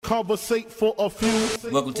Conversate for a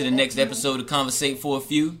few. Welcome to the next episode of Conversate for a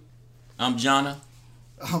Few. I'm Jonna.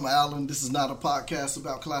 I'm Alan. This is not a podcast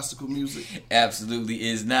about classical music. Absolutely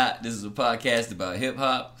is not. This is a podcast about hip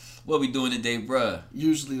hop. What we doing today, bruh?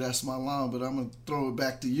 Usually that's my line, but I'm going to throw it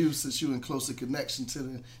back to you since you're in closer connection to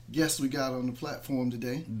the guests we got on the platform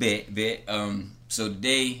today. Bet. So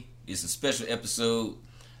today is a special episode.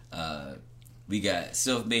 We got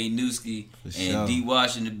Self-Made Newski and D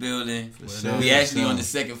Wash in the building. We actually on the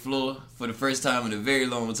second floor for the first time in a very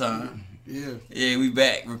long time. Yeah, we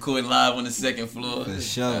back recording live on the second floor. For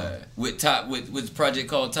sure. With the project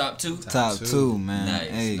called Top 2? Top two,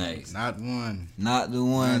 man. Nice. Not one. Not the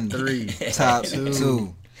one. Not three. Top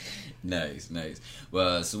two. Nice.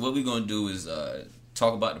 Well, so what we're going to do is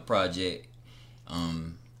talk about the project,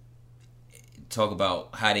 talk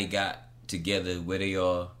about how they got together, where they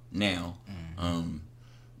are now,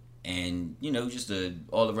 and, you know, just a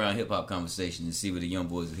all-around hip-hop conversation and see where the young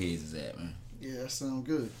boys' heads is at, man. Yeah, that sounds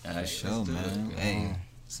good. All right, Sure, man. Hey,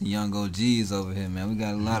 some young OGs over here, man. We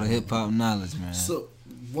got a lot of hip-hop knowledge, man. So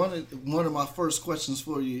one of my first questions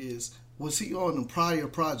for you is, was he on the prior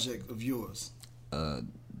project of yours?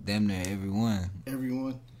 Damn near everyone.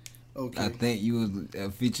 Everyone? Okay. I think you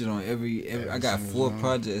was featured on every I got 4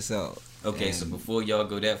 projects out. Okay, so before y'all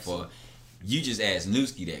go that far, you just asked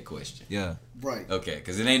Newski that question. Yeah. Right. Okay,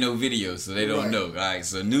 because it ain't no video, so they don't know. All right,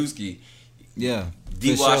 so Newski, Yeah.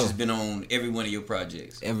 D for Wash sure. has been on every one of your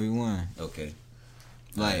projects. Everyone. Okay.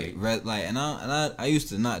 Like, I used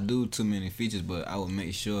to not do too many features, but I would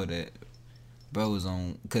make sure that bro was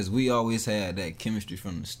on, because we always had that chemistry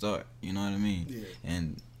from the start. You know what I mean? Yeah.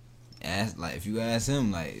 And if you ask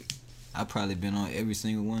him, like, I probably been on every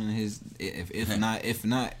single one of his, if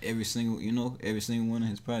not every single one of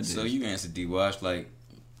his projects. So you answered D Wash like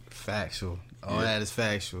Factual. All that is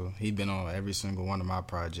factual. He been on every single one of my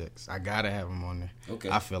projects. I gotta have him on there. Okay.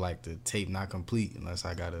 I feel like the tape not complete unless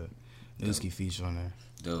I got a Newski feature on there.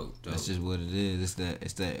 dope. That's just what it is.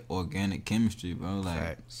 It's that organic chemistry, bro. Like,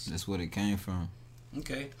 Facts. that's what it came from.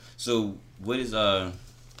 Okay. So what is how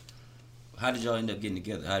did y'all end up getting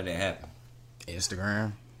together? How did that happen?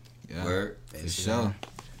 Instagram. Yeah. Word. For sure.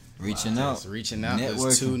 Reaching out. Just reaching out. There's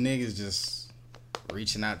Networking. 2 niggas just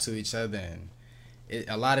reaching out to each other, and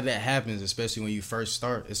a lot of that happens, especially when you first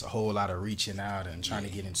start. It's a whole lot of reaching out and trying to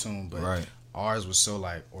get in tune. But Right. ours was so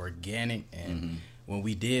like organic, and when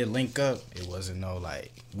we did link up, it wasn't no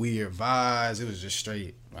like weird vibes. It was just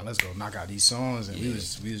straight, man, let's go knock out these songs, and we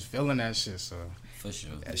was feeling that shit. So For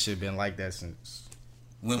sure. that shit been like that since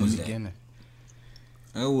When the was that? beginning.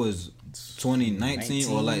 It was 2019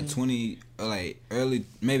 or like early,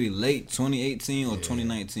 maybe late 2018 or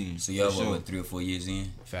 2019. So y'all For were sure. what, 3 or 4 years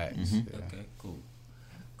in? Facts. Mm-hmm. Yeah. Okay, cool.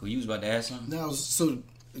 You was about to ask something? Now, so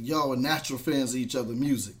y'all were natural fans of each other's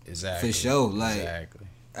music. Exactly. For sure, like, exactly.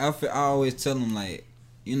 I always tell them, like,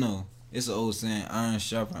 you know, it's an old saying, iron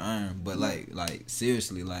sharpen iron. But like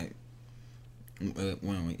seriously, like,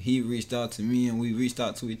 when he reached out to me and we reached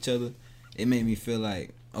out to each other, it made me feel like,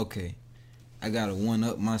 okay, I gotta one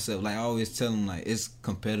up myself. Like, I always tell him, like, it's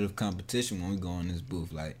competitive competition when we go in this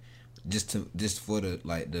booth, like, just for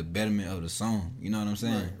the betterment of the song. You know what I'm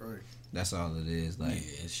saying? Right. That's all it is. Like,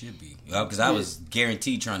 Yeah, it should be. Because I was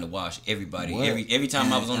guaranteed trying to wash everybody. What? Every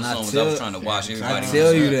time I was on the And song, I was trying to wash I everybody.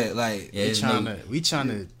 tell you that, like, Yeah, it's We trying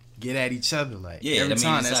to get at each other, like I every mean,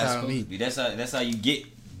 time. that's That's how how it's we supposed to be. That's how you get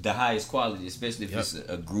the highest quality, especially if it's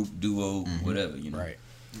a group, duo, whatever. You know, right.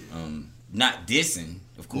 Not dissing,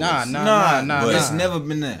 of course. Nah. But it's never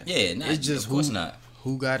been that. Yeah, It's just of course who, not.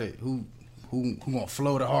 Who got it? Who gonna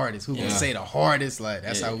flow the hardest? Who gonna Yeah. say the hardest? Like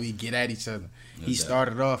that's Yeah. how we get at each other. No He doubt.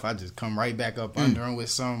 started off, I just come right back up under him with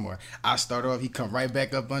some, or I start off, he come right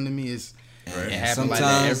back up under me. It happen like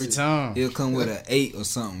that every time. He'll come with an 8 or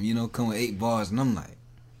something, you know, come with 8 bars, and I'm like,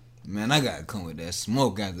 man, I gotta come with that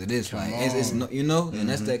smoke after this. Like, it's no, you know, and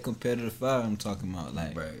that's that competitive fire I'm talking about.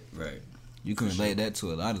 Like, Right. you can relate that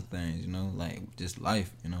to a lot of things, you know, like just life,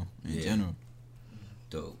 you know, in general.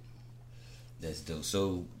 Dope. That's dope.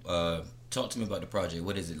 So, talk to me about the project.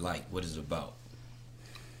 What is it like? What is it about?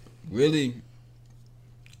 Really,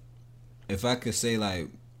 if I could say like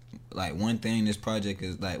one thing this project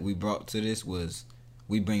is like we brought to this was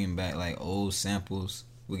we bringing back like old samples.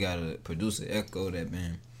 We got a producer Echo that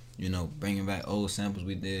been, you know, bringing back old samples.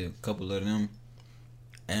 We did a couple of them,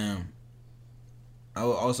 and I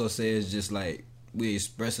would also say it's just like we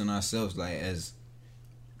expressing ourselves like as,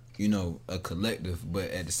 you know, a collective, but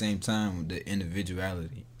at the same time the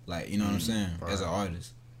individuality. Like, you know what I'm saying? Right. As an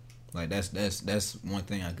artist. Like that's one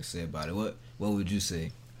thing I could say about it. What would you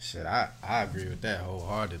say? Shit, I agree with that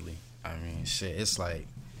wholeheartedly. I mean, shit, it's like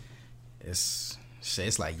it's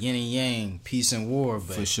it's like yin and yang, peace and war,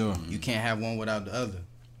 but For sure. you can't have one without the other.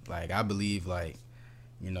 Like, I believe, like,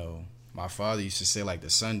 you know, my father used to say, like, the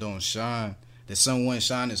sun don't shine. The sun wouldn't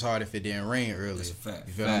shine as hard if it didn't rain earlier. That's a fact.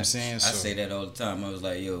 You feel what I'm saying? I say that all the time. I was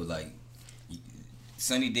like, yo, like,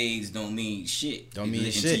 sunny days don't mean shit. Don't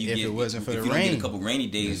mean shit if it wasn't for the If you rain. don't get a couple rainy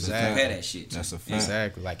days, Exactly. you compare that shit to. That's a fact.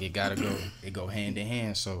 Exactly. Like, it gotta go. It go hand in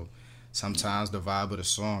hand. So sometimes the vibe of the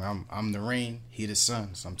song, I'm the rain, he the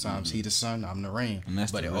sun. Sometimes he the sun, I'm the rain. And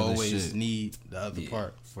that's but the it realest always shit. need the other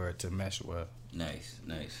part for it to mesh well. Nice.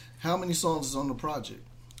 How many songs is on the project?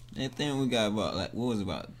 I think we got about, like, what was it,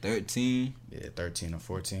 about 13? Yeah, 13 or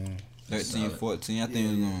 14. 13, Solid. 14. I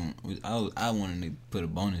think I wanted to put a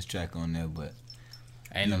bonus track on there, but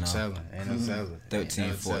Ain't no telling. Ain't no telling. 13,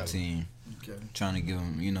 Ain't no telling. 14. Okay. Trying to give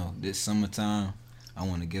them, you know, this summertime, I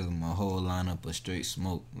want to give them a whole lineup of straight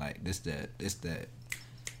smoke. Like, this, that,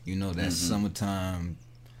 you know, that summertime,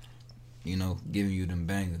 you know, giving you them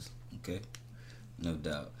bangers. Okay. No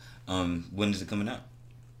doubt. When is it coming out?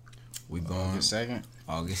 We going August 2nd.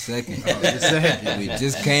 August 2nd. August 2nd. We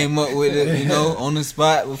just came up with it, you know, on the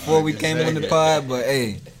spot before we came on the pod, but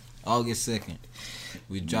hey, August 2nd.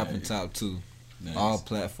 We dropping Nice. top 2. Nice. All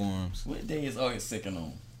platforms. What day is August 2nd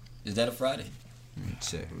on? Is that a Friday? Let me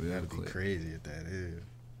check real That'd be quick. crazy if that is.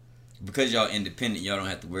 Because y'all independent, y'all don't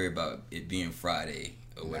have to worry about it being Friday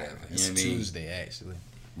or whatever. You It's know what I mean? Tuesday, actually.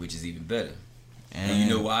 Which is even better. And you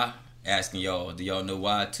know why? Asking y'all, do y'all know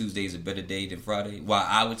why Tuesday is a better day than Friday? Why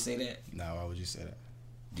I would say that? Now, why would you say that?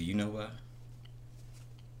 Do you know why?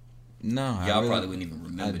 No, Y'all probably wouldn't even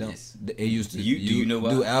remember this. It used to. Do you know why?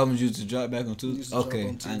 Do albums used to drop back on Tuesday? Used to drop Okay,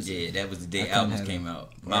 on Tuesday. Yeah, that was the I day couldn't albums have came it.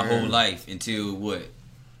 out. My whole life until what?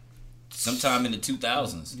 Sometime in the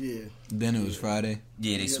 2000s. Yeah. then it was Friday.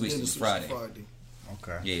 Yeah, they switched then it to Friday.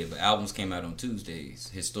 Okay. Yeah, but albums came out on Tuesdays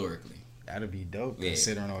historically. That'd be dope, Yeah.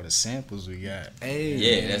 considering all the samples we got. Hey,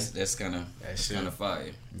 Yeah, that's kind of That shit kind of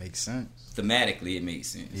fire. makes sense. Thematically, it makes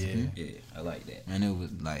sense. Yeah. Yeah, I like that. and it was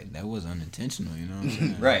like that was unintentional. You know what I'm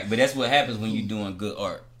saying? Right, but that's what happens when you're doing good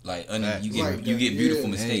art. Like Facts. you get Right, you get beautiful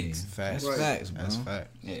yeah. mistakes. Facts. That's facts, bro. That's fact.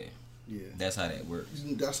 Yeah, Yeah. that's how that works.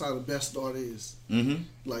 That's how the best art is. Mm-hmm.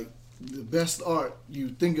 Like, the best art, you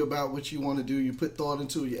think about what you want to do, you put thought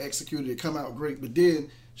into it, you execute it, it come out great, but then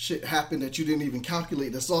shit happened that you didn't even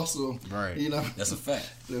calculate. That's also, Right. you know, That's a fact.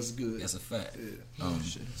 that's good. That's a fact. Yeah.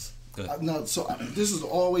 Go ahead. No, so this is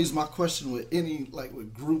always my question with any, like,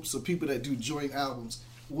 with groups of people that do joint albums.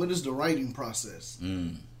 What is the writing process?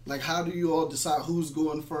 Like, how do you all decide who's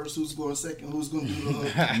going first, who's going second, who's going to do the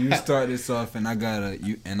hook? You start this off, and I gotta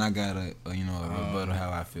you know a rebuttal how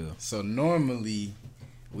I feel. So normally,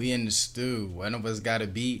 we in the stew. One of us got a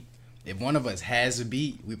beat. If one of us has a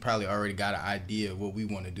beat, we probably already got an idea of what we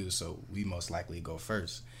want to do. So we most likely go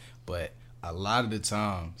first. But a lot of the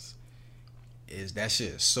times, is that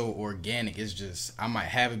shit is so organic. It's just I might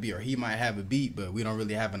have a beat or he might have a beat, but we don't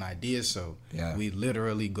really have an idea. So Yeah. we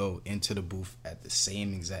literally go into the booth at the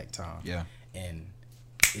same exact time. Yeah. And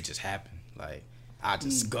it just happened. Like I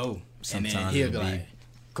just go, and then Sometimes he'll it'll be be- like,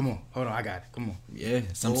 "Come on, hold on, I got it. Come on." Yeah,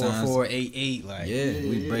 sometimes 4-4-8-8, like Yeah,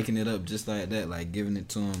 we breaking it up just like that, like giving it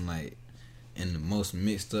to him like in the most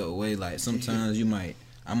mixed up way. Like sometimes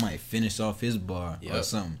I might finish off his bar or Yep.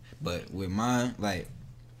 something, but with mine, like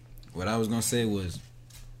what I was gonna say was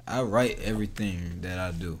I write everything that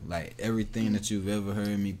I do, like everything that you've ever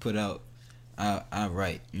heard me put out. I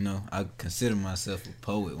write, you know. I consider myself a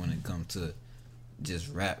poet when it comes to just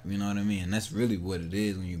rap, you know what I mean? And that's really what it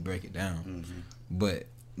is when you break it down. But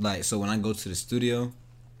like, so when I go to the studio,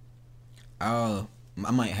 I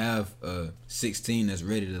might have a 16 that's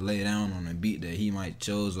ready to lay down on a beat that he might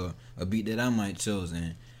chose or a beat that I might chose,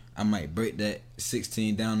 and I might break that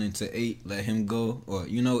 16 down into 8, let him go, or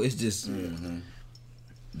you know, it's just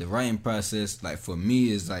the writing process. Like for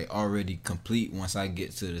me, is like already complete once I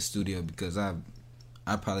get to the studio because I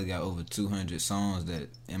probably got over 200 songs that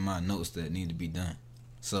in my notes that need to be done.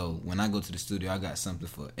 So when I go to the studio, I got something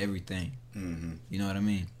for everything. You know what I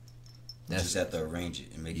mean? You just have to arrange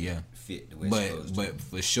it and make it fit the way it's supposed to. But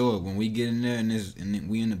for sure, when we get in there and then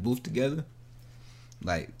we in the booth together,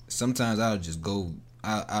 like sometimes I'll just go,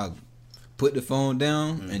 I'll put the phone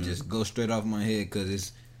down and just go straight off my head because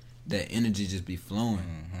it's that energy just be flowing.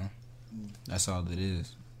 That's all it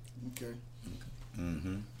is. Okay.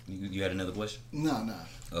 You had another question? Nah.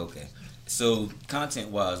 Okay. So content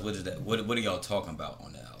wise, what is that? What are y'all talking about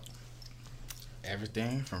on the album?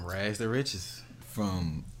 everything from rags to riches.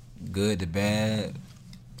 From good to bad,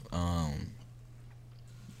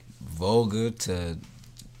 vulgar to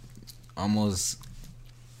almost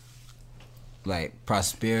like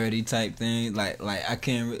prosperity type thing. Like I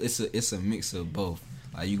can't. It's a mix of both.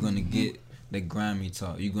 Like you're gonna get the grimy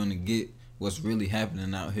talk. You're gonna get what's really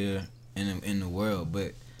happening out here in the world.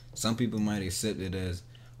 But some people might accept it as,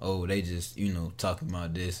 oh, they just talking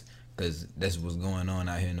about this because that's what's going on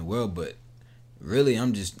out here in the world. But really,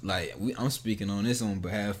 I'm just like I'm speaking on this on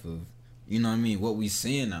behalf of what we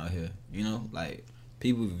seeing out here. Like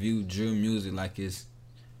people view drill music like it's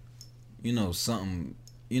something.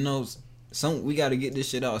 We got to get this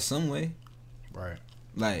shit out some way. Right.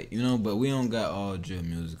 Like, but we don't got all drill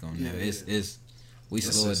music on there. We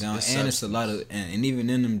slow it down, and it's a lot of, and even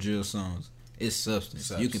in them drill songs, it's substance.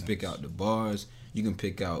 You can pick out the bars, you can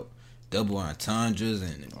pick out double entendres,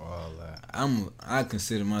 and all that. I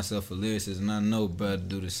consider myself a lyricist, and I know brother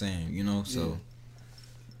do the same. So,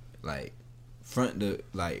 like, from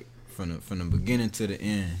the beginning to the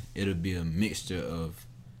end, it'll be a mixture of,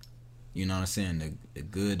 you know what I'm saying, the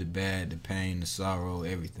good, the bad, the pain, the sorrow,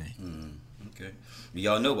 everything. Okay.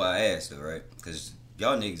 Y'all know why I asked, though, right? Because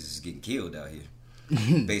y'all niggas is getting killed out here.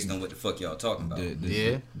 Based on what the fuck y'all talking about.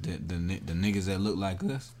 The niggas that look like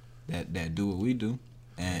us, that do what we do,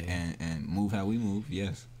 and move how we move,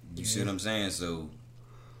 yes. You see what I'm saying? So,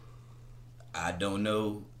 I don't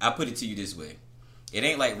know. I put it to you this way. It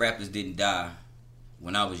ain't like rappers didn't die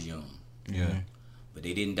when I was young. Yeah. But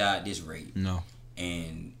they didn't die at this rate. No.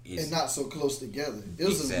 And not so close together. It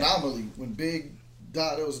was an anomaly. When Big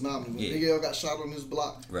died, it was an anomaly. When Big L got shot on his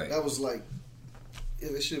block, that was like,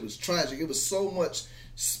 that shit was tragic. It was so much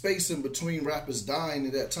space in between rappers dying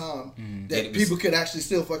at that time that people could actually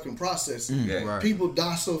still fucking process. Right. People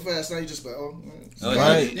die so fast now you just like,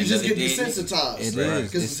 right. You just get desensitized.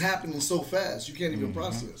 Because it's happening so fast you can't even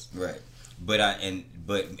process. Right. But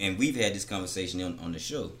we've had this conversation on the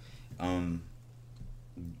show.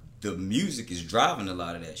 The music is driving a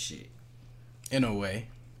lot of that shit. In a way.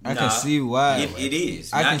 I can see why. It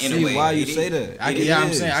is. I can see why you say that.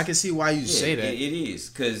 I'm saying I can see why you say that. It is.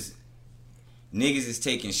 Because niggas is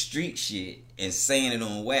taking street shit and saying it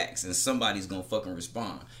on wax, and somebody's gonna fucking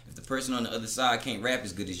respond. If the person on the other side can't rap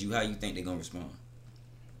as good as you, how you think they're gonna respond?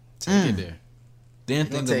 Take it there. Then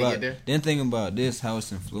think about this, how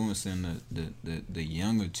it's influencing the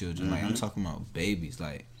younger children. Like I'm talking about babies.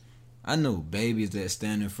 Like I know babies that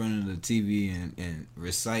stand in front of the TV and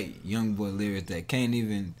recite young boy lyrics that can't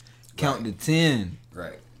even count to 10.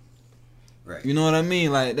 Right. You know what I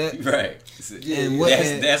mean? Like that. Right. And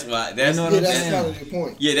that's why. That's kind of the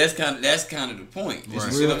point. Yeah, that's kind of the point.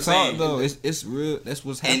 It's real talk though. It's real. That's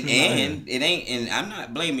what's happening. And it ain't. And I'm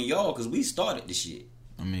not blaming y'all because we started the shit.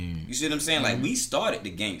 I mean, you see what I'm saying? Like we started the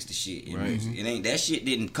gangster shit. It ain't that shit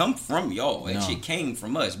didn't come from y'all. That shit came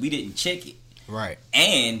from us. We didn't check it. Right.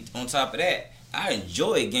 And on top of that, I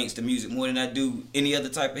enjoy gangster music more than I do any other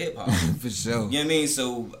type of hip hop. For sure. You know what I mean?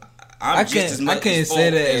 So I can't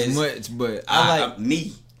say that as much, but I like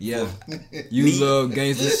me. Yeah, you love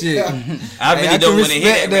gangster shit. I really don't want to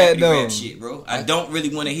hear that rap shit, bro. I don't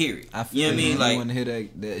really want to hear it. You know what I mean? Like, want to hear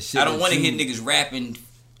that shit. I don't want to hear niggas rapping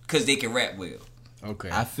because they can rap well. Okay,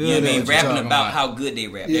 I feel you know what I mean? Rapping about how good they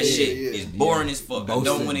rap. That shit is boring as fuck. I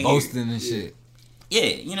don't want to hear boasting and shit. Yeah,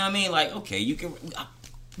 you know what I mean? Like, okay, you can.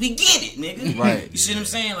 We get it, nigga. Right. You see what I'm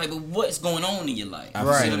saying? Like, but what's going on in your life? I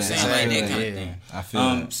you see what I'm saying? Like that kind of thing. I feel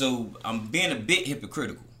that. So I'm being a bit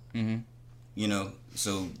hypocritical. You know.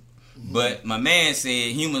 So, but my man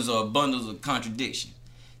said humans are bundles of contradiction.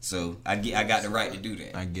 So I got the right to do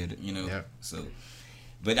that. I get it. You know. Yep. So,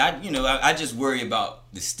 but I just worry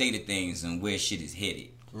about the state of things and where shit is headed.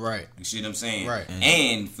 Right. You see what I'm saying? Right.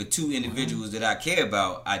 And for two individuals that I care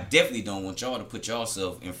about, I definitely don't want y'all to put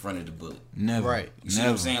yourself in front of the bullet. Never. Right. You see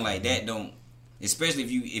what I'm saying? Like that don't, especially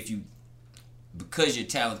if you because you're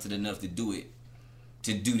talented enough to do it,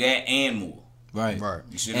 to do that and more. Right.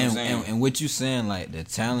 You see what I'm saying? And what you saying, like the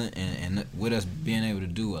talent and with us being able to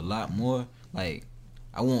do a lot more, like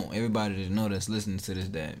I want everybody to know that's listening to this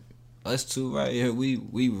that us two right here, we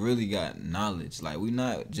really got knowledge. Like we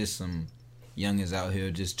not just some youngins out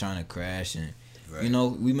here just trying to crash and you know,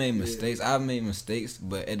 we made mistakes. I've made mistakes,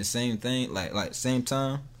 but at the same thing, like same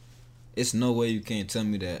time, it's no way you can't tell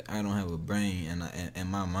me that I don't have a brain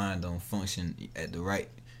and my mind don't function at the right,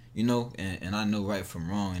 you know, and I know right from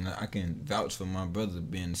wrong, and I can vouch for my brother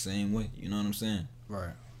being the same way. You know what I'm saying?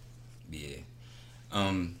 Right. Yeah.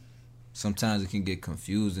 Sometimes it can get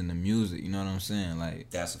confused in the music. You know what I'm saying? Like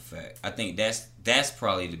that's a fact. I think that's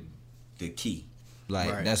probably the key.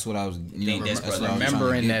 Like that's what I was.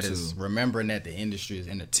 Remembering that the industry is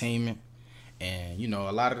entertainment, and you know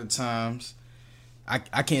a lot of the times,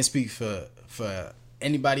 I can't speak for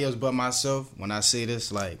anybody else but myself when I say this.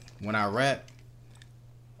 Like when I rap,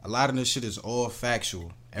 a lot of this shit is all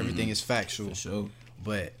factual. Everything is factual. For sure.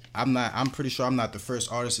 But I'm pretty sure I'm not the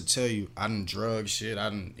first artist to tell you I done drug shit, I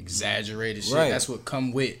done exaggerated shit. Right. That's what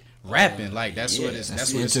come with rapping. Like that's what it's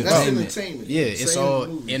That's about. entertainment. Yeah, it's Same all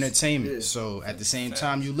movies. entertainment. Yeah. So at the same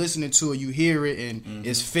time, you listening to it, you hear it, and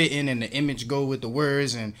it's fitting, and the image go with the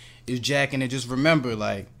words, and it's jacking. And just remember,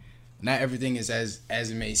 like, not everything is as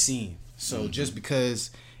it may seem. So just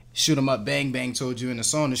because Shoot 'em up, bang bang told you in the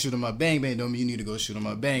song to shoot 'em up, bang bang, don't mean you need to go shoot 'em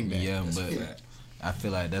up, bang bang. Yeah, but I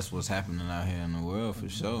feel like that's what's happening out here in the world for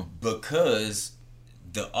sure. Because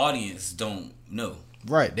the audience don't know.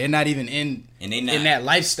 Right, they're not even in that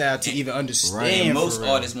lifestyle to even understand. Right. And most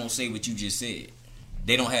artists won't say what you just said.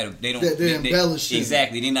 They don't have. They don't. They embellish it.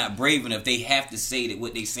 Exactly. They're not brave enough. They have to say that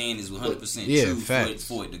what they saying is 100% true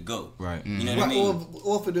for it to go. Right. You know what I mean?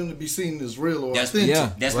 Or for them to be seen as real or That's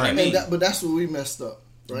authentic. That's what I mean. But that's where we messed up.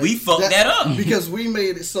 Right? We fucked that up because we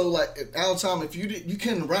made it so like at our time, if you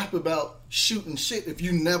couldn't rap about shooting shit if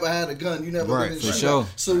you never had a gun, you never right been in for shootout.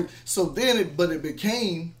 sure. So then it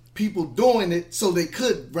became people doing it so they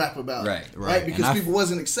could rap about it, right? Because people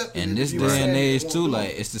wasn't accepting. And this day and age too,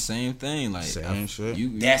 like it's the same thing. Like same shit.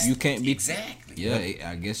 You can't be exactly. Yeah,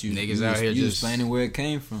 I guess you niggas out here just explaining where it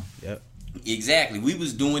came from. Yep. Exactly. We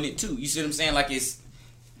was doing it too. You see what I'm saying? Like it's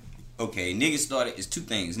okay. Niggas started. It's two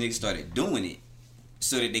things. Niggas started doing it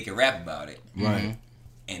so that they could rap about it. Right.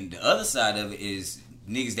 And the other side of it is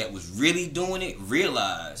niggas that was really doing it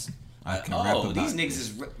realized, I can rap about these niggas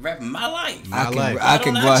is rapping my life. I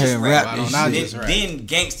can go out here and rap this shit. Then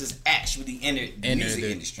gangsters actually entered the music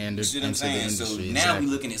industry. You see what I'm saying? So now we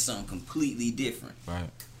looking at something completely different. Right.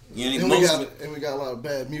 You know, and we got a lot of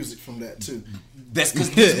bad music from that too. That's because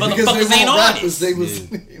these motherfuckers ain't artists. They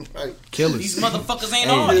was right. Killers. These motherfuckers ain't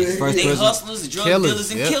artists. They hustlers, drug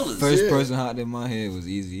dealers, and killers. First person hopped in my head was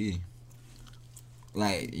Eazy-E.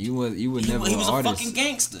 Like you would never. He was an a artist. fucking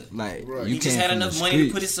gangster. Like he just had enough money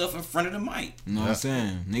to put himself in front of the mic. You know what I'm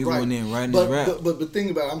saying? Niggas went in writing his rap. But the thing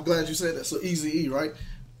about it, I'm glad you said that. So Eazy-E, right?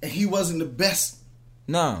 And he wasn't the best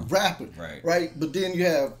rapper, right? But then you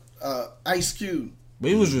have Ice Cube. But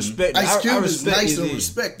he was respected. Ice Cube is nice Eazy-E. and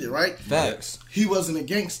respected, right? Facts. He wasn't a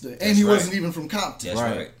gangster, and he wasn't even from Compton. That's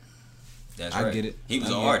right. That's right. I get it. He was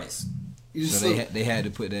an artist. So they had to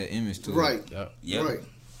put that image to it. Yep. Right.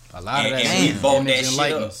 A lot of that shit is image and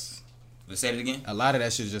likeness. Say it again. A lot of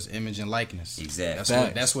that shit is just image and likeness.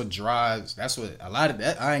 Exactly. That's what drives. That's what a lot of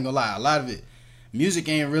that. I ain't gonna lie. A lot of it. Music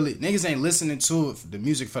ain't really niggas ain't listening to it, the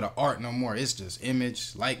music for the art no more. It's just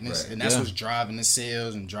image, likeness, and that's what's driving the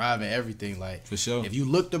sales and driving everything. Like for sure, if you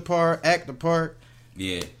look the part, act the part,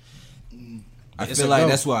 I feel like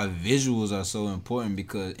that's why visuals are so important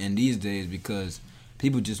because in these days because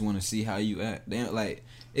people just want to see how you act. They like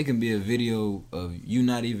it can be a video of you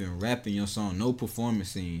not even rapping your song, no performance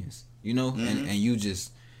scenes, you know, and you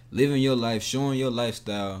just living your life, showing your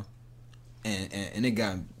lifestyle. And it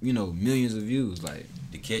got, you know, millions of views. Like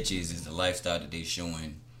the catch is the lifestyle that they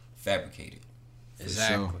showing fabricated.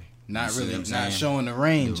 Exactly. Sure. Not you really not showing the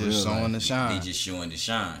rain, just showing the shine. They just showing the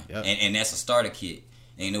shine. Yep. And that's a starter kit.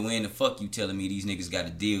 Ain't no way in the fuck you telling me these niggas got a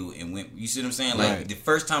deal and went. You see what I'm saying? Like the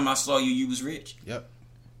first time I saw you was rich. Yep.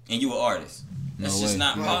 And you were an artist. That's just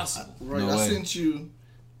not possible. I sent you.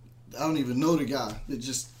 I don't even know the guy that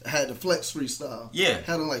just had the flex freestyle. Yeah,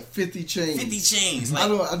 had on like 50 chains. 50 chains. Like,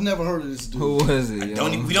 I've never heard of this dude. Who was it? We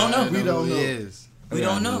don't know. We don't know. We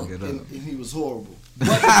don't know. And he was horrible.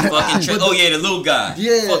 Oh yeah, the little guy.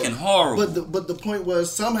 Yeah, fucking horrible. But the point was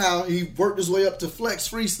somehow he worked his way up to flex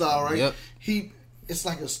freestyle. Right. Yep. It's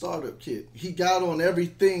like a startup kit. He got on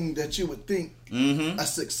everything that you would think a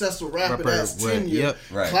successful rapper has tenure,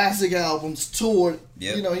 classic albums, toured.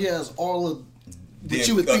 Yep. You know, he has all of. What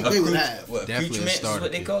you would think they would have. Definitely is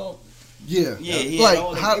what they call. Yeah. Yeah.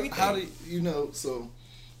 Like how do you know? So,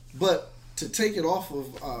 but to take it off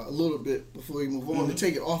of a little bit before we move on, to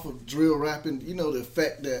take it off of drill rapping, you know, the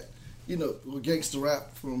effect that with gangster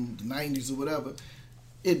rap from the '90s or whatever,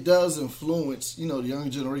 it does influence the younger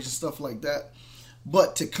generation, stuff like that.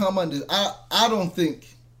 But to come under, I don't think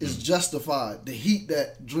is justified the heat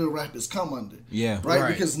that drill rappers come under. Yeah. Right?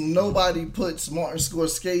 Because nobody puts Martin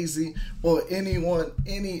Scorsese or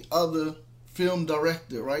any other film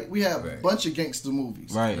director, right? We have a bunch of gangster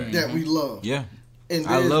movies that we love. Yeah. And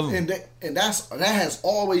I love them. And that has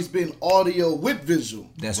always been audio with visual.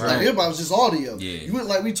 That's right. Like everybody was just audio. Yeah.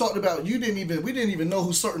 Like we talked about, we didn't even know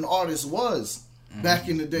who certain artists was. Back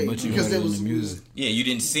in the day, but because there was music. Yeah, you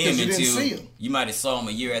didn't see him until you might have saw him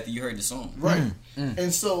a year after you heard the song. Right.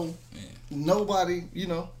 And so nobody,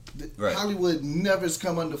 Hollywood never has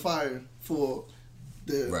come under fire for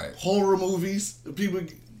the horror movies, the people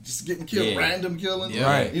just getting killed, random killings. Yeah.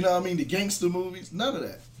 Right. You know what I mean? The gangster movies, none of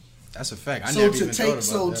that. That's a fact. I So never to even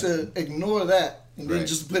thought about that. to ignore that and then Right.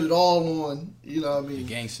 just put it all on, you know what I mean?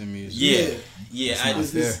 Gangster music. Yeah.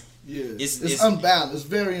 It's unbalanced. It's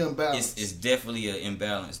very unbalanced. It's definitely an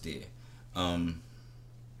imbalance there.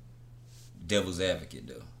 Devil's advocate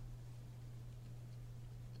though.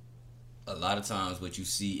 A lot of times, what you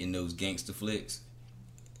see in those gangster flicks,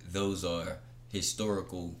 those are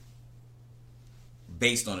historical,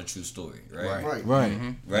 based on a true story, right? Right. Right.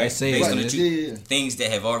 Right. They say Based it, on the yeah. true Yeah. things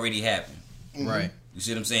that have already happened. Right. You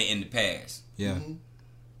see what I'm saying? In the past, Yeah.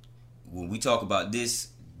 when we talk about this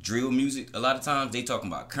drill music, a lot of times they talking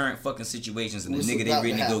about current fucking situations and What's the nigga they about to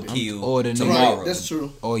ready to go happen. kill Or the nigga- tomorrow. Right. That's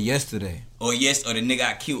true. Or yesterday. Or the nigga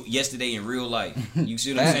I killed yesterday in real life. You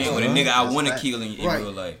see what I'm Facts, saying? Or the bro. nigga I That's want to facts. kill in Right.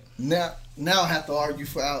 real life. Now I have to argue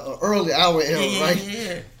for our early hour era, right?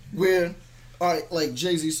 Yeah. Where, all right, like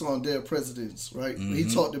Jay-Z song Dead Presidents, right? Mm-hmm. He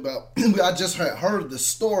talked about, I just heard the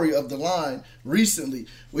story of the line recently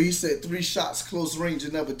where he said 3 shots close range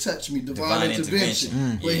and never touched me, divine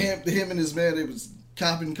intervention. Where him and his man, they was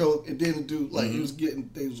copping coke and then the dude, like, they was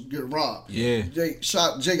getting robbed. Yeah. Jay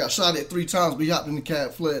got shot at 3 times, but he hopped in the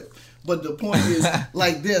cab, fled. But the point is,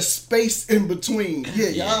 like, there's space in between. Yeah,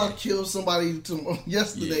 y'all killed somebody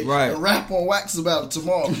yesterday Right. and rap on wax about it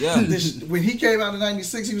tomorrow. Yeah. When he came out in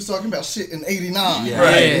 96, he was talking about shit in 89. Yeah.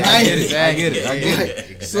 Right. Yeah, I get it. I get it. I get it.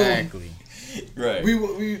 Exactly. Right.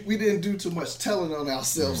 We didn't do too much telling on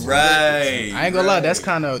ourselves. Right. I ain't gonna lie. That's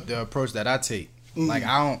kind of the approach that I take. Like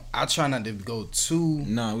I try not to go too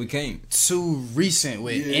No, we can't. recent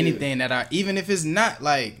with Yeah. anything that even if it's not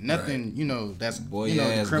like nothing, you know, that's Boy, you know,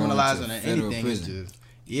 your ass going decriminalizing to or federal anything. It's prison. just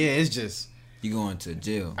it's just You going to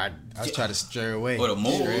jail. I try to stray away. Or the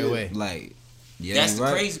morgue. Stray away. Like, yeah, That's you the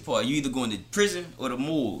right. crazy part. You either going to prison or the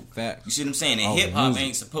morgue. Fact. You see what I'm saying? And Oh, hip hop music.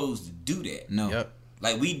 ain't supposed to do that. No. Yep.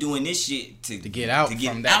 Like we doing this shit to get out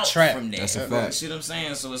from that trap. From that. That's a You fact. see what I'm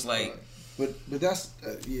saying? So it's like But that's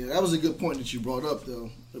that was a good point that you brought up though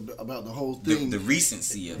about the whole the, thing. the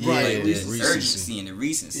recency of it, Right, like, the recency. urgency and the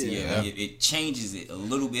recency Yeah. of it. It changes it a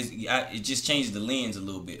little bit. It just changes the lens a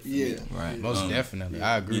little bit. For Yeah. me. Right. Most definitely,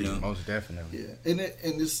 I agree. you know. Most definitely. Yeah,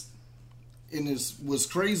 and this what's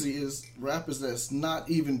crazy is rappers that's not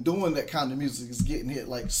even doing that kind of music is getting hit,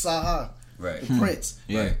 like Saha Right. and Prince.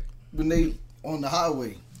 Yeah. When they on the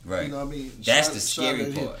highway. Right. You know what I mean? That's Shot- the shot scary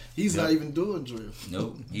at him. part. He's Yep. not even doing drill.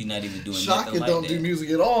 Nope, he's not even doing Shaka nothing like don't that. do music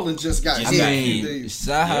at all and just got Just hit. got I hit. mean, They-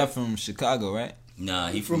 Saha Yeah. from Chicago, right? Nah,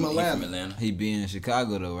 he From from Atlanta. Atlanta. He be in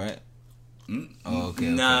Chicago though, right? Oh, okay.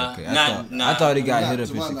 Nah, okay. nah. I thought he got Not hit up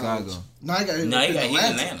to in my Chicago. knowledge. No, he got hit No, up he in got hit in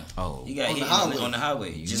Atlanta. Atlanta. Oh, He got On hit the highway. on the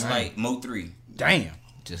highway, just right. like Mo 3. Damn.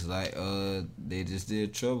 just like they just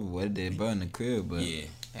did trouble. What they burned the crib, but Yeah,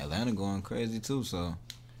 Atlanta going crazy too. So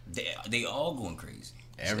they all going crazy.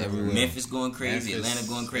 everywhere. Memphis going crazy, Memphis, Atlanta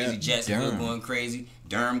going crazy, yeah. Jacksonville Durham. going crazy,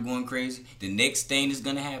 Durham going crazy. The next thing that's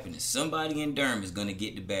gonna happen is somebody in Durham is gonna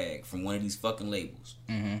get the bag from one of these fucking labels,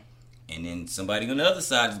 Mm-hmm. and then somebody on the other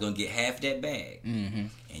side is gonna get half that bag, Mm-hmm.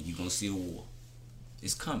 and you're gonna see a war.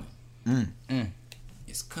 It's coming. Mm.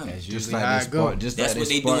 It's coming. That's Just usually like how they it go. spark. Just That's like what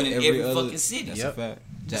they spark doing in every other, fucking city. That's Yep. a fact.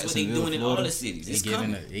 That's what they Jacksonville, doing in all Florida. the cities. They It's giving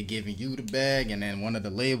coming. they giving you the bag, and then one of the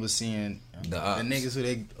labels seeing The the ops. niggas who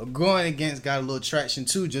they are going against got a little traction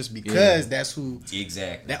too, just because that's who.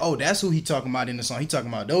 Exactly. That's who he talking about in the song. He talking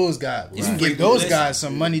about those guys. You can Right. give those Listen. guys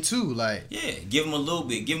some money too. Like Yeah, give them a little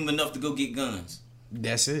bit. Give them enough to go get guns.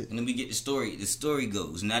 that's it. And then we get the story. The story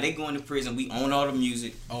goes. Now they going to prison. We own all the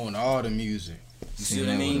music. Own all the music. You see Seen what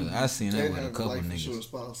I that mean? with I seen They that with a have a couple life niggas. insurance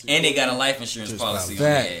policy. And they got a life insurance Just policy on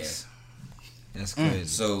their Facts. ass. That's crazy.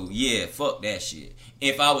 So yeah, fuck that shit.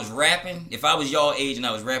 If I was rapping, if I was y'all age and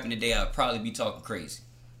I was rapping today, I'd probably be talking crazy.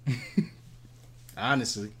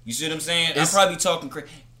 Honestly, You see what I'm saying? I'd It's- probably be talking crazy.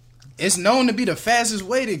 it's known to be the fastest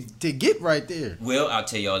way to get right there. Well, I'll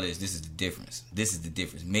tell y'all this. This is the difference. This is the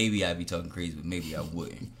difference. Maybe I'd be talking crazy, but maybe I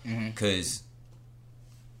wouldn't. Because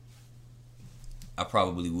I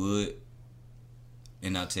probably would.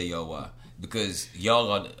 And I'll tell y'all why. Because y'all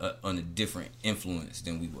are on a different influence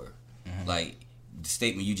than we were. Like, the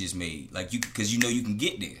statement you just made. Like, because you know you can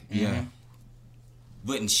get there. Yeah.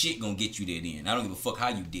 But shit gonna get you there then. I don't give a fuck how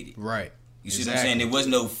you did it. Right. You see what I'm saying? There was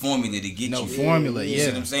no formula to get No you. formula, You see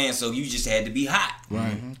what yeah. I'm saying? So you just had to be hot.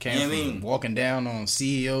 Right. You Came know what I from mean? walking down on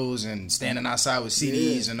CEOs and standing outside with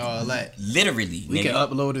CDs and all that. Literally. We can nigga.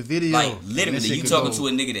 upload a video. Like, and literally, this shit you could talking go- to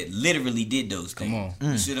a nigga that literally did those things. Come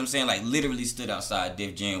on. You see what I'm saying? Like, literally stood outside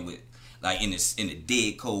Def Jam with, like, in the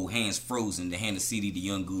dead cold, hands frozen, to hand a CD to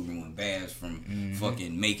Young Guru and Babs from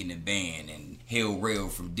fucking Making the Band and Hell Rail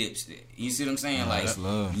from Dipstick. You see what I'm saying? Like, that's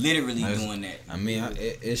love. literally That's- doing that. I mean,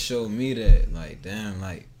 it showed me that, like, damn,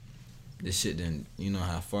 like, this shit didn't, you know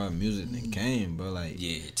how far music then came, bro. Like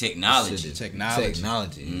technology.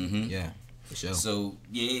 Mm-hmm. Yeah, for sure. So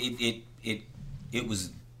it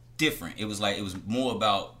was different. It was more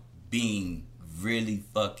about being really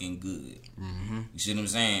fucking good. Mm-hmm. You see what I'm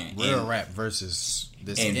saying? Real rap versus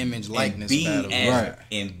this image likeness battle.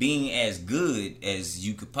 And being as good as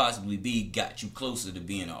you could possibly be got you closer to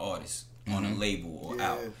being an artist on a label or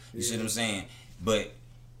out. You see what I'm saying? But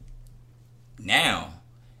now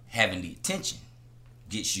having the attention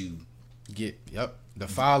gets you the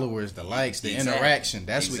followers, the likes, the interaction.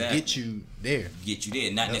 That's what gets you there.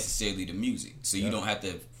 Not necessarily the music. So you don't have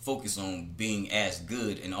to focus on being as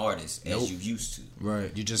good an artist as you used to.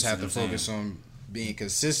 Right. You just have to focus on being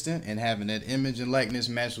consistent and having that image and likeness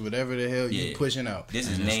match whatever the hell you pushing out. This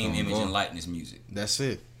is name, image, and likeness music. That's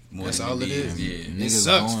it. That's than all it is. Yeah. It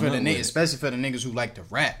sucks for the niggas, especially for the niggas who like to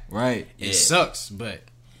rap. Right. It sucks, but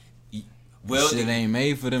shit ain't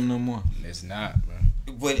made for them no more. It's not, bro.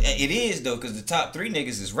 But it is though, because the top 3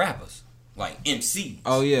 niggas is rappers, like MC.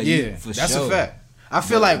 Oh yeah, for that's sure. a fact. I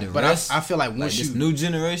feel like once this you new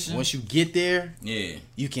generation, once you get there,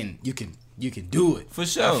 you can do it for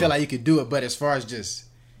sure. I feel like you can do it, but as far as just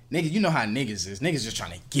niggas, you know how niggas is. Niggas just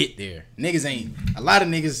trying to get there. Niggas ain't a lot of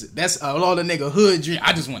niggas. That's a lot of nigga hood dream.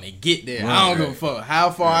 I just want to get there. I don't give a fuck how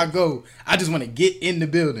far I go. I just want to get in the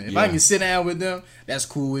building. If I can sit down with them, that's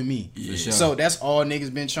cool with me. For sure. So that's all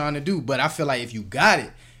niggas been trying to do. But I feel like if you got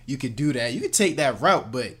it, you could do that. You could take that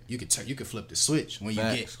route, but you could flip the switch when you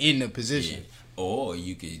get in the position. Yeah. Or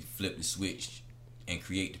you could flip the switch and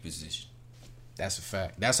create the position. That's a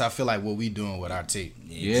fact. That's how I feel like what we doing with our tape.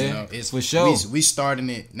 Yeah, you know, it's for sure. We starting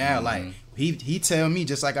it now. Like he tell me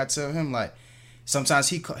just like I tell him. Like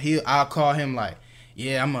sometimes I'll call him like,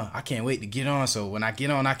 yeah, I can't wait to get on. So when I get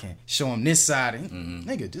on, I can show him this side. And,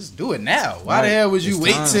 nigga, just do it now. Why the hell would you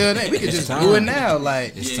wait till then? We could just do it now.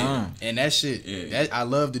 Like it's time. And that shit, I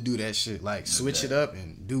love to do that shit. Like switch it up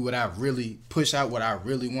and do what I really push out, what I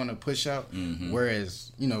really want to push out.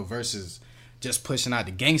 Whereas versus just pushing out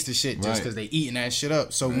the gangster shit just because they eating that shit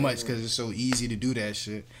up so much because it's so easy to do that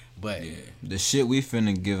shit. But the shit we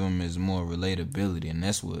finna give them is more relatability, and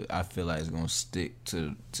that's what I feel like is gonna stick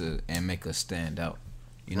to and make us stand out.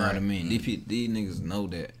 You know what I mean? These niggas know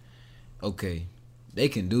that, okay, they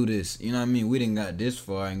can do this. You know what I mean? We done got this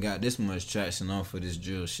far and got this much traction off of this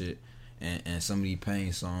drill shit and some of these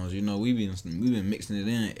pain songs. You know, we been mixing it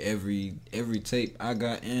in every tape I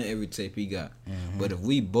got and every tape he got. But if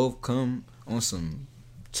we both come on some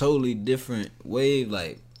totally different wave,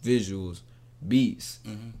 like visuals, beats,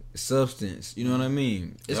 substance, you know what I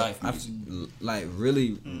mean? It's like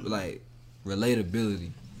really like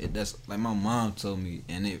relatability. That's like my mom told me,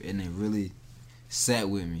 and it really sat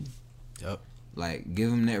with me. Yep. Like, give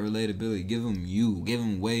them that relatability. Give them you. Give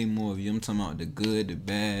them way more of you. I'm talking about the good, the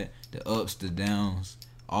bad, the ups, the downs,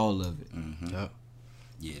 all of it. Mm-hmm. Yep.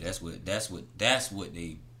 Yeah, that's what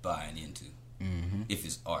they buying into. Mm-hmm. If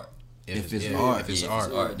it's art. If it's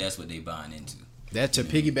art, that's what they buying into. That to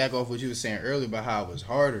piggyback off what you were saying earlier about how it was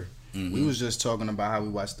harder. Mm-hmm. We was just talking about how we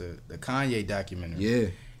watched the Kanye documentary. Yeah.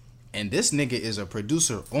 And this nigga is a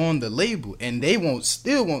producer on the label, and they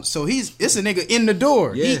still won't. So it's a nigga in the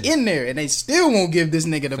door. Yeah. He in there, and they still won't give this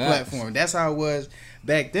nigga the platform. That's how it was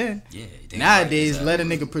back then. Yeah. Nowadays, let a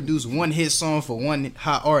nigga produce one hit song for one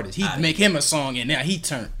hot artist. He make him a song, and now he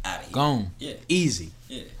turned gone. Yeah. Easy.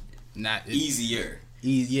 Yeah. Not easier.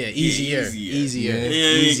 Easier. Yeah,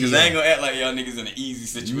 because I ain't gonna act like y'all niggas in an easy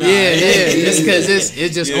situation. Yeah. It's because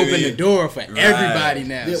it just opened the door for everybody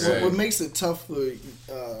now. Yeah, so. What makes it tough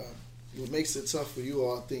for you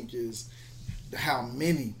all, I think, is how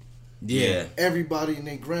many. Yeah. Everybody and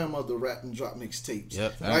their grandmother rap and drop mixtapes.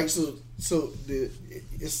 Yep. Right. So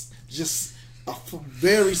it's just a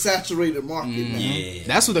very saturated market now. Yeah.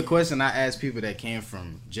 That's what the question I asked people that came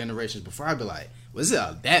from generations before. I'd be like, was it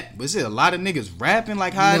a lot of niggas rapping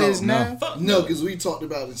like how it is now? No, because we talked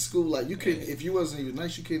about in school, like you couldn't, if you wasn't even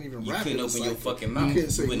nice, you couldn't even rap. You couldn't open your fucking mouth. You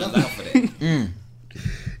couldn't say wouldn't nothing. allow for that.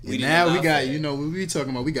 Now we got, when we talking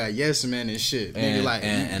about, we got Yes Man and shit. And,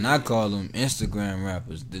 and I call them Instagram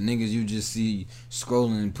rappers. The niggas you just see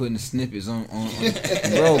scrolling and putting snippets on.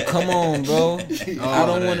 Bro, come on, bro. I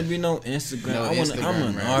don't want to be no Instagram.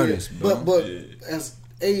 I'm an artist, bro. But as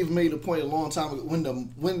Ave made a point a long time ago,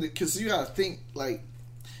 because you gotta think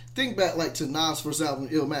back like to Nas' first album,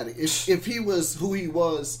 Illmatic. If he was who he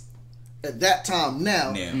was at that time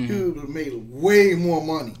now, he would have made way more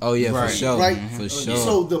money. Oh yeah, for sure. Right? For sure.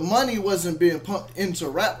 So the money wasn't being pumped into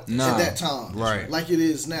rap at that time. Right. Like it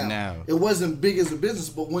is now. It wasn't big as a business,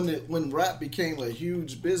 but when rap became a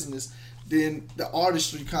huge business, then the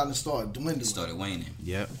artistry kind of started dwindling. It started waning.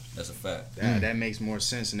 Yep. That's a fact. That makes more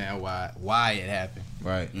sense now why it happened.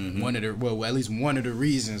 Right. Mm-hmm. At least one of the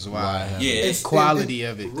reasons why Yeah. the quality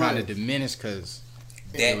of it kind of diminished because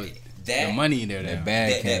the money there.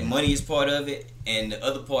 That money is part of it, and the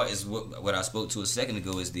other part is what I spoke to a second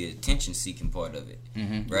ago is the attention seeking part of it,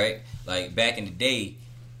 right? Like back in the day,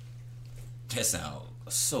 that sound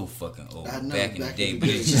so fucking old. I know, back in the day, but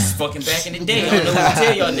it's just fucking back in the day. I don't know what to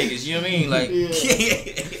tell y'all niggas. You know what I mean? Like,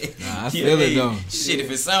 I feel it though. Shit,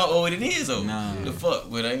 if it sound old, it is old. Nah. The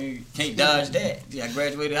fuck, but I can't dodge that. I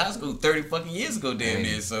graduated high school 30 fucking years ago, damn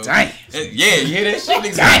near. So Dang. Yeah, you hear that shit?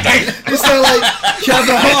 Dang. It sounded like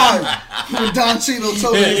Kevin Hart when Don Cheadle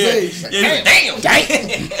told his age. Damn.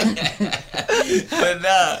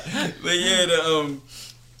 But yeah,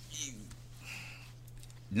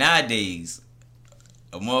 nowadays,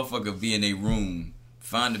 a motherfucker be in a room,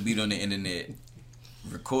 find the beat on the internet,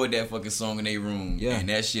 record that fucking song in their room, and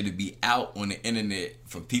that shit'll be out on the internet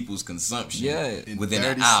for people's consumption within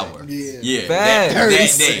an hour. That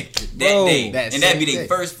day. And that'd be their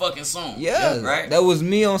first fucking song. Yeah, right? That was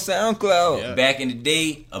me on SoundCloud. Yeah. Back in the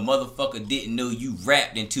day, a motherfucker didn't know you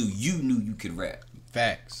rapped until you knew you could rap.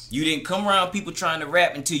 Facts. You didn't come around people trying to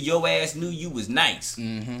rap until your ass knew you was nice.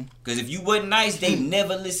 Because if you wasn't nice, they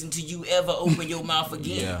never listened to you ever open your mouth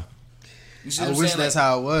again. Yeah. You see I what I'm wish saying? that's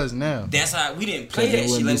how it was now. That's how we didn't play that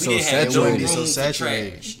shit. Like we didn't have no room for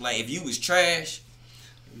trash. Like if you was trash,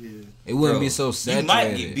 it wouldn't be so saturated. You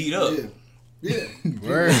might get beat up. Yeah.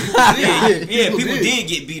 People did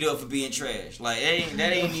get beat up for being trash. Like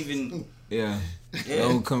that ain't even. Yeah.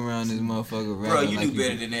 Don't come around this motherfucker rapping. Bro, you like knew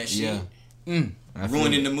better than that shit. Yeah.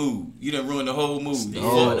 Ruining the mood. You done ruined the whole mood. The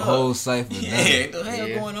whole cipher. Yeah, what the hell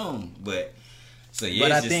going on? But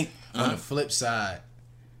I think on the flip side,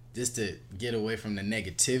 just to get away from the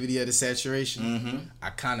negativity of the saturation, I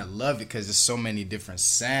kind of love it because there's so many different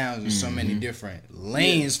sounds and so many different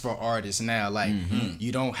lanes for artists now. Like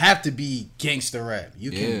you don't have to be gangster rap.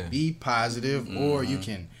 You can be positive or you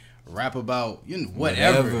can rap about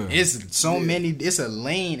whatever. It's so many. It's a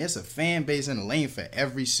lane. It's a fan base and a lane for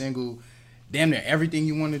every single. Damn near everything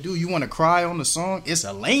you want to do. You want to cry on the song? It's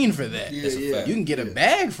a lane for that. You can get a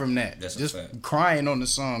bag from that. That's just crying on the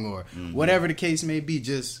song or whatever the case may be.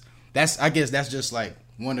 I guess that's just like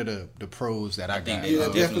one of the pros that I got.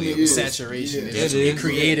 Definitely saturation. It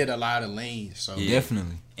created a lot of lanes. So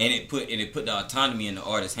definitely. And it put the autonomy in the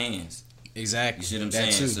artist's hands. Exactly. You see what I'm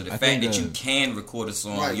saying? Too. So the fact that you can record a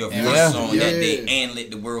song, your first song that day, and let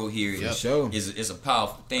the world hear it, is a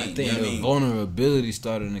powerful thing. I think the vulnerability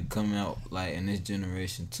starting to come out like in this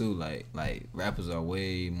generation too. Like rappers are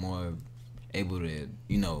way more able to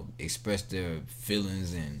express their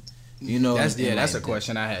feelings and that's a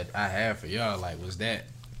question I had for y'all. Like was that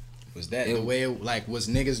the way was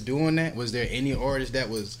niggas doing that? Was there any artist that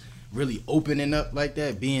was really opening up like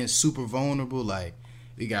that, being super vulnerable? Like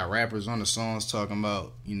we got rappers on the songs talking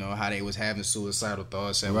about, how they was having suicidal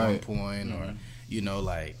thoughts at one point or,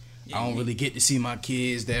 I don't really get to see my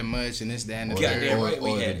kids that much and this, that, and the third.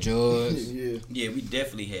 Or the drugs. Yeah, we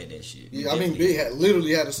definitely had that shit. Yeah, I mean, Big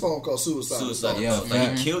literally had a song called Suicide.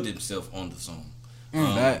 Like he killed himself on the song.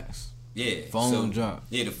 Facts. Yeah. Phone drop.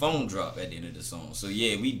 Yeah, the phone drop at the end of the song. So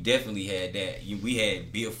yeah, we definitely had that. We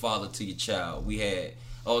had Be a Father to Your Child. We had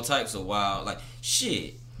all types of wild, like,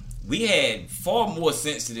 shit. We had far more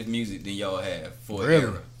sensitive music than y'all have for an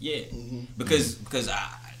era. Yeah. Because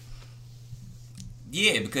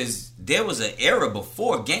there was an era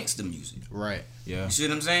before gangster music. Right. Yeah. You see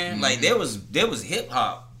what I'm saying? Like there was hip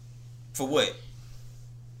hop for what?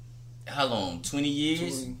 How long? 20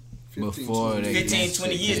 years? 15,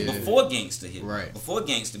 20 years before gangster hip hop. Right. Before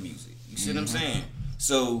gangster music. You see what I'm saying?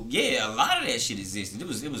 So yeah, a lot of that shit existed. It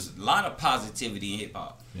was a lot of positivity in hip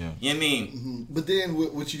hop. Yeah. You know what I mean? But then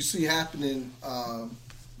what you see happening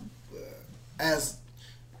as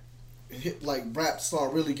like rap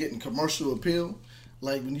start really getting commercial appeal,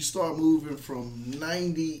 like when you start moving from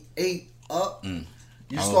 98 up,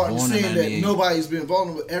 you're starting to see that nobody's been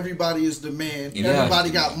vulnerable. Everybody is the man. Yeah. Everybody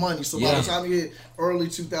got money. So by the time you get early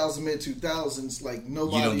 2000s, mid 2000s, like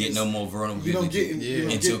nobody. You don't get no more vulnerable. You don't get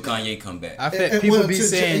until Kanye come back. I bet people be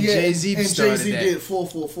saying Jay-Z started Jay-Z that. did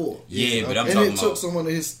 444. Yeah, but I'm talking about. And it took someone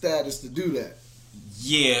of his status to do that.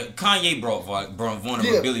 Yeah, Kanye brought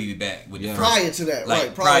vulnerability back with the prior to that, like,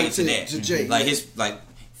 right? Prior to that, to Jay, like his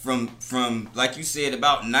from like you said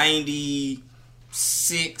about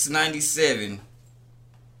 96, 97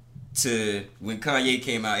 to when Kanye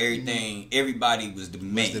came out, everybody was the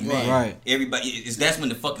man. Right. Everybody that's when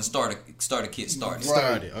the fucking starter kit started.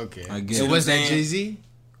 Started. Okay. I guess. So was that Jay-Z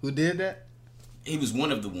who did that? He was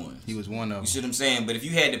one of the ones. He was one of them. You see what I'm saying? But if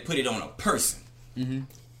you had to put it on a person,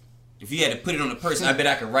 if you had to put it on a person, I bet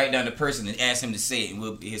I could write down the person and ask him to say it,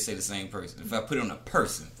 and he'll say the same person. If I put it on a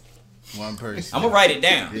person, one person, I'm gonna write it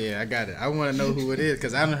down. Yeah, I got it. I want to know who it is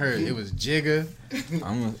because I done heard it was Jigga.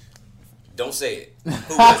 Don't say it.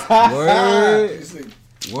 Who was Word.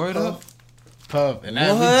 Word up. Puff. And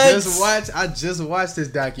I just watched this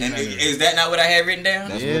documentary. And is that not what I had written down?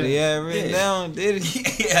 That's what he had written down, did he?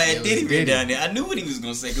 Yeah, I did it written down there. I knew what he was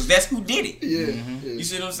gonna say because that's who did it. Yeah. You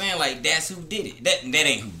see what I'm saying? Like that's who did it. That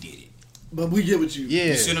ain't who did it. But we get what you. Yeah.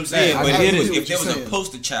 You see what I'm saying? Yeah, but I if there what was you're a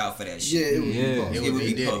poster child for that shit, Yeah, it would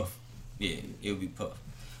be be Puff. Yeah, it would be Puff.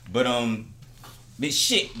 But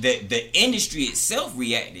shit, the industry itself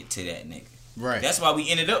reacted to that nigga. Right. That's why we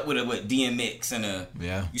ended up with DMX and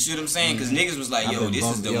You see what I'm saying? Because niggas was like, yo, this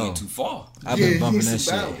is going too far. I've been bumping he that needs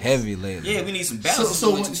shit some balance. heavy lately. Yeah, we need some balance.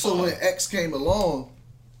 So when X came along,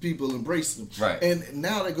 people embraced him. Right. And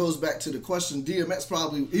now that goes back to the question, DMX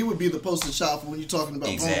probably, he would be the poster child for when you're talking about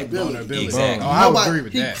vulnerability. Exactly. Oh, I would agree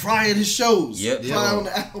with he that. cry at his shows. Yep. Cry on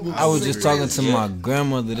the album. I was just talking to my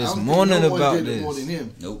grandmother this morning about this. More than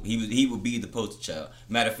him. Nope, he would be the poster child.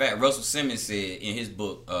 Matter of fact, Russell Simmons said in his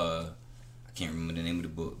book, I can't remember the name of the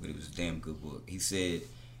book, but it was a damn good book. He said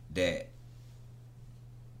that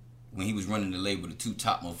when he was running the label, the two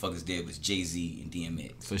top motherfuckers there was Jay-Z and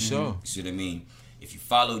DMX. For sure. You see what I mean? If you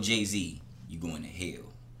follow Jay-Z, you going to hell.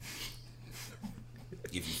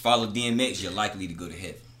 If you follow DMX, you're likely to go to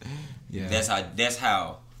heaven. Yeah. That's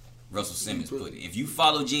how Russell Simmons put it. If you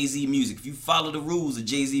follow Jay-Z music, if you follow the rules of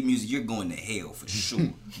Jay-Z music, you're going to hell for sure.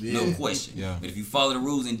 No question. Yeah. But if you follow the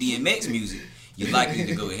rules in DMX music, you're likely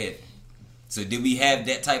to go to heaven. So did we have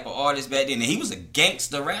that type of artist back then? And he was a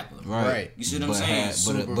gangster rapper. Right. You see what I'm saying?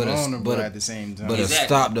 Super vulnerable at the same time. But Exactly.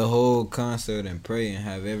 stop the whole concert and pray and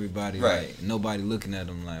have everybody Right. nobody looking at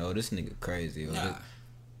him like, oh, this nigga crazy. Or Nah.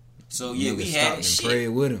 So this yeah, nigga we stopped had and shit prayed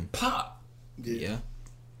with him. pop. Yeah.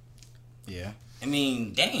 Yeah. I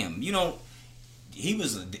mean, damn, you know, he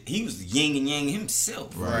was yin and yang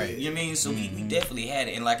himself. Right. You know what I mean? So we definitely had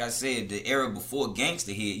it. And like I said, the era before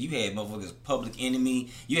gangster hit, you had motherfuckers Public Enemy.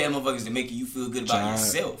 You had motherfuckers that making you feel good about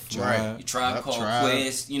yourself. Right. You Tribe Called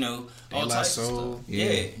Quest, you know, all De La types of Soul. stuff.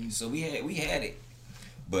 Yeah. So we had it.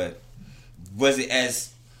 But was it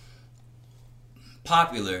as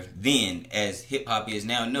popular then as hip hop is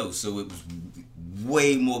now? No. So it was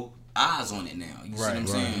way more eyes on it now. You see what I'm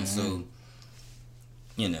saying? So,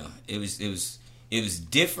 you know, it was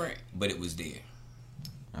different, but it was there.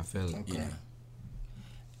 I feel it. You know,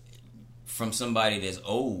 from somebody that's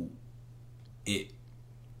old,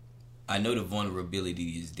 I know the vulnerability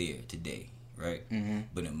is there today, right? Mm-hmm.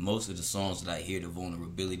 But in most of the songs that I hear the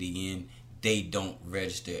vulnerability in, they don't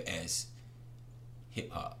register as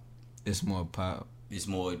hip hop. It's more pop. It's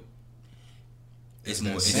more. It's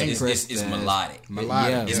melodic. melodic.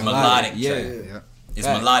 Melodic. It's melodic Yeah. trap. Yeah. It's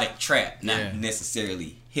melodic trap, not Yeah.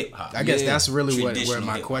 necessarily hip hop. I guess that's really where Traditional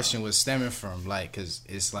my hip-hop. question was stemming from. Like, cause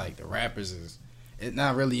it's like the rappers it's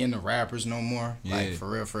not really in the rappers no more. Yeah. Like for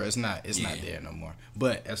real, it's not there no more.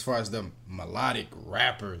 But as far as the melodic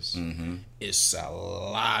rappers, it's a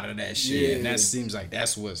lot of that shit, Yeah. and that seems like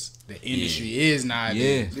that's what the industry is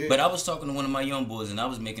nowadays. Yeah. But I was talking to one of my young boys, and I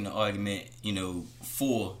was making an argument, you know,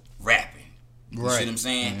 for rapping. You see what I'm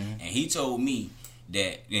saying? And he told me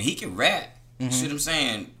that he can rap. You see what I'm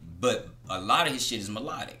saying? But a lot of his shit is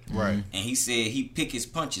melodic. Right. And he said he pick his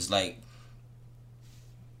punches like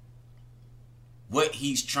what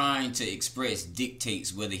he's trying to express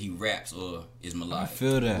dictates whether he raps or is I melodic.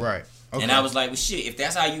 feel that. Right. Okay. And I was like, well, shit, if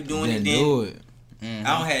that's how you doing Then it, then do it.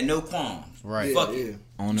 I don't have no qualms. Right. Fuck it.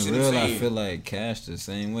 On the See what I'm real, I saying? feel like Cash the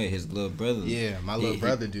same way. His little brother. Yeah, my little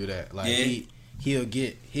brother do that. Like Yeah.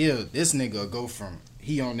 this nigga will go from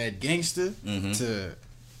he on that gangster to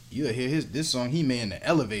you'll hear this song he made in the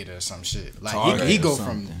elevator or some shit. Like Target he or go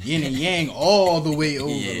something. from yin and yang all the way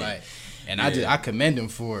over. Yeah. Like, and I commend him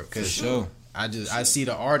for it For because sure. I see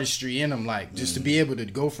the artistry in him. Like just to be able to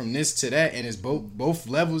go from this to that and it's both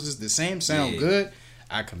levels is the same, sound good.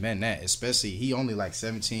 I commend that, especially he only like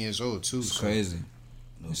 17 years old too. It's crazy.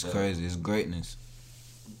 It's crazy. It's greatness.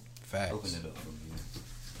 Facts. Open it up for me.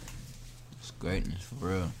 It's greatness for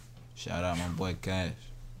real. Shout out my boy Cash.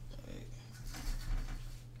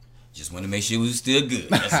 Just want to make sure we was still good.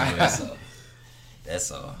 That's all.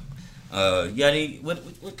 That's all. You got any?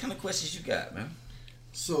 What kind of questions you got, man?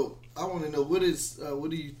 So I want to know what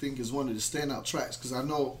do you think is one of the standout tracks? Because I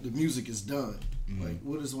know the music is done. Like,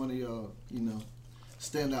 what is one of y'all,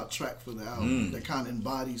 standout track for the album that kind of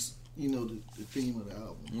embodies, the theme of the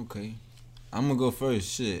album? Okay. I'm gonna go first.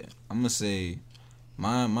 Shit. I'm gonna say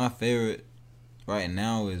my favorite right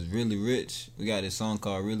now is Really Rich. We got this song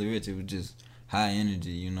called Really Rich. It was just high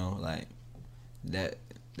energy, you know, like that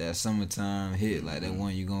summertime hit, like that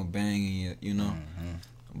one you gonna bang in, you know.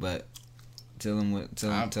 But tell them how you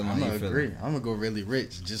feel. I'm gonna go Really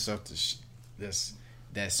Rich just off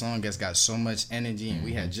that song that's got so much energy, and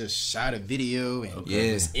we had just shot a video and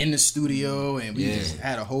was in the studio, and we just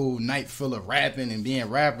had a whole night full of rapping and being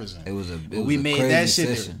rappers. And it was a made that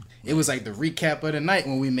shit. Session. It was like the recap of the night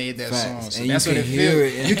when we made that song. So and that's what it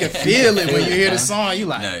feels. You can feel it when you hear the song. You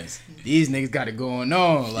like, these niggas got it going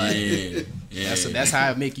on. Like, that's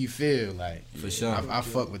how it make you feel. Like, for sure. I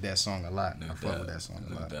fuck with that song a lot.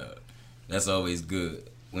 That's always good.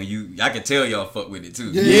 When I can tell y'all fuck with it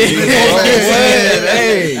too. That's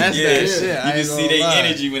that shit. You can see their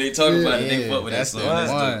energy when they talk about it. They fuck with that song.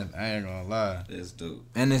 That's one. I ain't gonna lie. That's dope.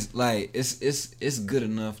 And it's like it's good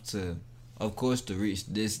enough to, of course, to reach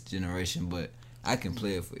this generation, but I can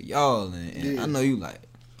play it for y'all, and I know you like,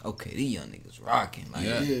 okay, these young niggas rocking, like,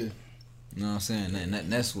 you know what I'm saying? And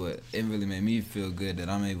that's what it really made me feel good that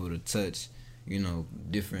I'm able to touch, you know,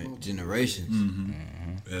 different generations.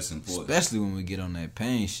 That's important, especially when we get on that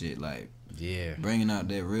pain shit, like bringing out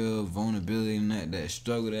that real vulnerability and that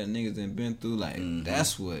struggle that niggas done been through. Like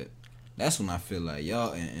that's when I feel like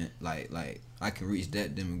y'all and like I can reach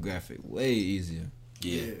that demographic way easier.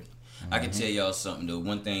 I can tell y'all something though.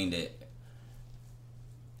 One thing that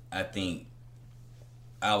I think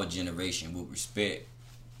our generation will respect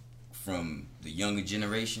from the younger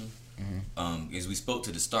generation is we spoke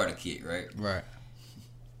to the starter kit, right? Right.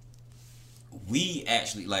 We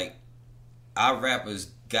actually, like, our rappers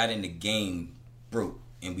got in the game broke,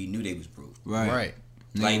 and we knew they was broke. Right.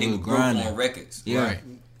 Like, they were broke on records. Yeah. Right.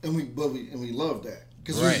 And we love that.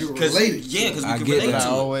 Because we were related. Yeah, because we I can get relate that.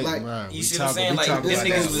 to it. Like, you see what I'm saying? Like, them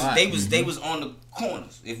niggas they was on the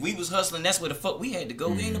corners. If we was hustling, that's where the fuck we had to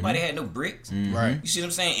go. Ain't nobody had no bricks. Right. You see what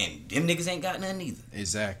I'm saying? And them niggas ain't got nothing either.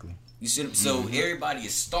 Exactly. You see, so everybody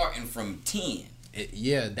is starting from 10.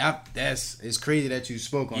 It's crazy that you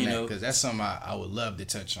spoke on that, because that's something I would love to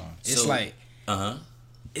touch on. It's like,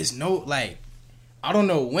 it's no, like, I don't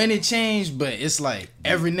know when it changed, but it's like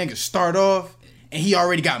every nigga start off and he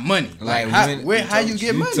already got money. Like, how you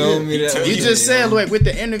get money? Told me that. You just said, like, with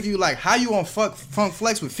the interview, like, how you on Funk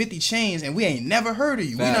Flex with 50 chains and we ain't never heard of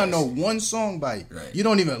you? Facts. We don't know one song by you. Right. You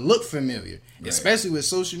don't even look familiar. Right. Especially with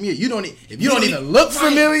social media. If you don't even look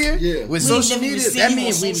familiar with social media, that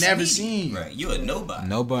means we never seen you. Right. You a nobody.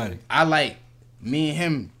 Nobody. I like, me and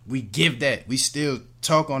him, we give that. We still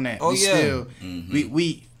talk on that.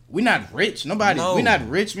 We not rich. We not rich.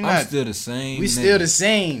 I'm still the same. We still the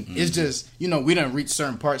same. It's just, we done reached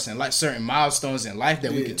certain parts and like certain milestones in life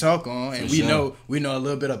that we can talk on, and we know a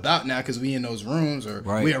little bit about now because we in those rooms or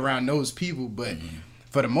we around those people. But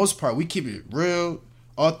for the most part, we keep it real,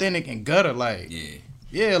 authentic, and gutter. Like,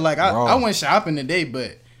 like I went shopping today,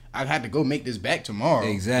 but I had to go make this back tomorrow.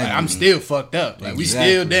 Exactly. Like, I'm still fucked up. Like, we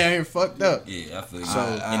still down here fucked up. Yeah, I feel you. So,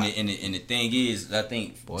 and the thing is, I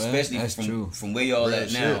think, especially from where y'all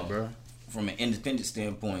at now, bro. From an independent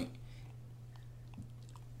standpoint,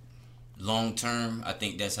 long term, I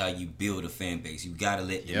think that's how you build a fan base. You gotta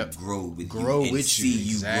let them grow with you and see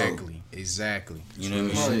you grow. Exactly. You know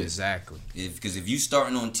what I mean? Exactly. Because if you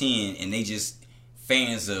starting on 10 and they just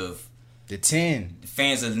fans of the 10,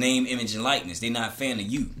 fans of name, image, and likeness, they not fan of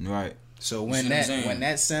you. Right. So when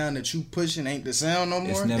that sound that you pushing ain't the sound no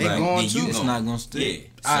more, they going to. It's not gonna stick.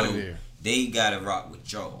 Yeah. Out of here. They gotta rock with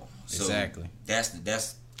y'all. So exactly.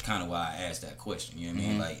 That's kind of why I asked that question. You know what I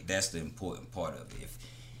mean? Like, that's the important part of it.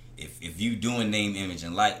 If you doing name, image,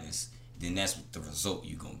 and likeness, then that's the result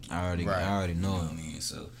you gonna get. I already know. You know what I mean?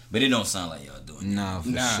 So, but it don't sound like y'all doing that.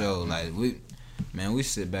 For sure. Like, we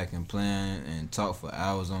sit back and plan and talk for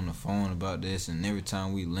hours on the phone about this, and every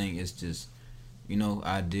time we link, it's just,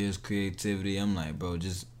 ideas, creativity. I'm like, bro,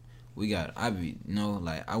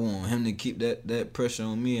 I want him to keep that pressure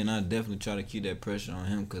on me, and I definitely try to keep that pressure on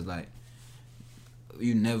him, because, like,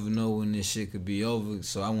 you never know when this shit could be over.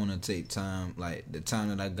 So I want to take time, like the time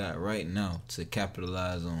that I got right now, to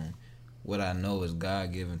capitalize on what I know is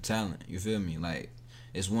God-given talent. You feel me? Like,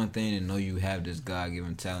 it's one thing to know you have this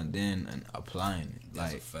God-given talent, then and applying it.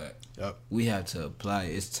 That's like, a fact. Yep. We have to apply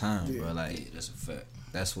it. It's time, bro. Like, that's a fact.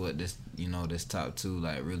 That's what this top two,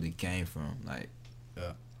 like, really came from. Like,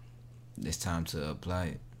 it's time to apply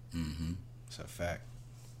it. Mm-hmm. It's a fact.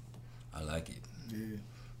 I like it.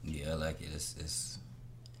 Yeah, I like it. It's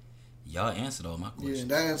y'all answered all my questions.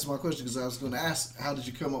 Yeah, that answered my question, because I was going to ask, how did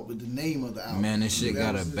you come up with the name of the album? Man, this shit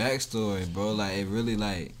got a backstory, bro. Like, it really,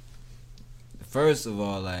 like, first of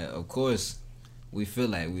all, like, of course, we feel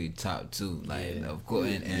like we top 2. Like of course,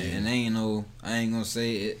 and ain't no, I ain't gonna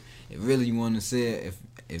say it. If really you want to say it,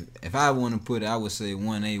 if I want to put it, I would say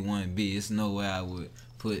 1A, 1B. It's no way I would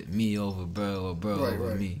put me over bro or bro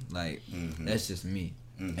over me. Like that's just me.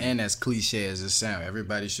 And as cliche as it sounds,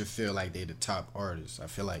 everybody should feel like they the top artist. I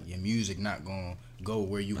feel like your music not gonna go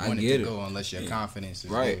where you want it to go unless your confidence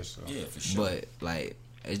is there. So. Yeah, for sure. But like,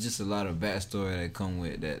 it's just a lot of backstory that come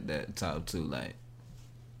with that top 2. Like,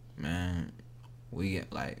 man, we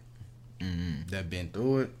get like that been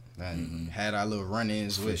through it. And had our little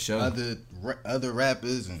run-ins with other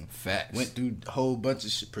rappers and facts. Went through a whole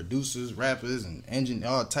bunch of producers, rappers, and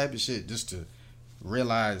all type of shit just to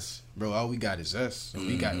realize, bro, all we got is us. So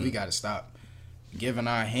we got to stop giving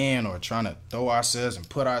our hand or trying to throw ourselves and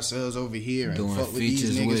put ourselves over here and doing fuck with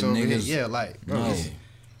these niggas over here. Yeah, like, bro. No.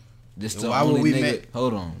 This the only nigga.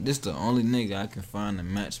 Hold on, this the only nigga I can find to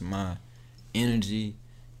match my energy,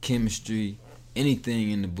 chemistry,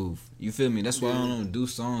 anything in the booth. You feel me? That's why I don't do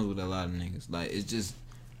songs with a lot of niggas. Like, it's just,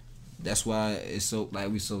 that's why it's so, like,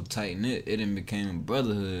 we so tight knit. It done became a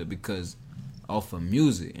brotherhood because off of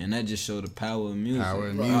music, and that just showed the power of music.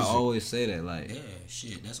 I always say that, like, yeah,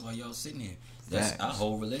 shit. That's why y'all sitting here. That's our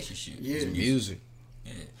whole relationship. Yeah, music.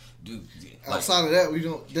 Yeah, dude. Outside of that, we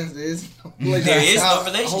don't. There is no relationship.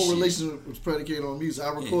 Our whole relationship was predicated on music.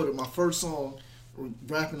 I recorded my first song,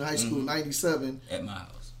 rapping in high school, '97, at my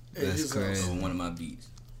house. That's crazy. On one of my beats.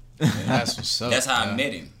 That's what's up. That's how I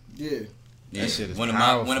met him. Yeah. That shit is one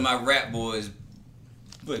powerful. of my rap boys,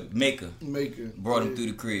 but Maker brought him through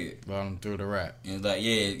the crib. Brought him through the rap. And like,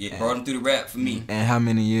 brought him through the rap for me. And how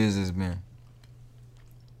many years it's been?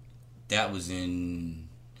 That was in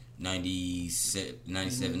 97,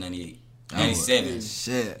 98. 97.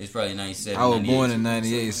 Shit. It's probably 97. I was born in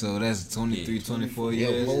 98, so that's 23, 24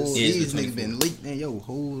 years. These niggas been leaked in your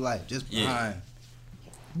whole life just behind.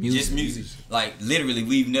 Just music. Like, literally,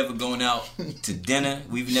 we've never gone out to dinner.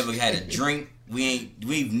 We've never had a drink.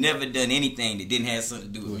 We've never done anything that didn't have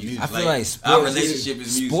something to do with music. I feel like sports, our relationship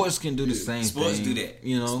is music. Sports can do the same sports thing. Do that.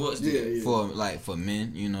 You know, sports do that. For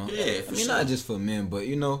men, you know. Yeah, I mean, not just for men, but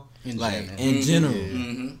you know, in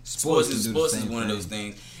general. Sports is one of those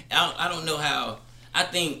things. I don't know how. I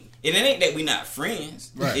think it ain't that we not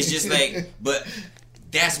friends. Right. It's just like, but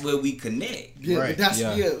that's where we connect. Yeah, right. But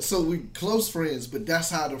that's so we close friends, but that's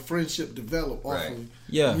how the friendship developed off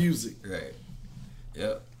of music. Right.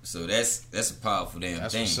 Yep. So that's a powerful damn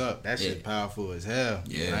that's thing. That's what's up. That shit powerful as hell.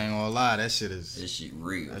 Yeah. I ain't gonna lie, that shit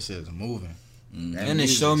real. That shit is moving. And it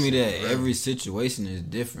showed me that every situation is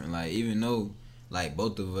different. Like, even though like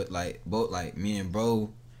both me and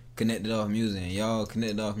bro connected off music and y'all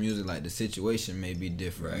connected off music, like the situation may be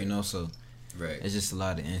different, you know, so it's just a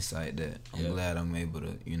lot of insight that I'm glad I'm able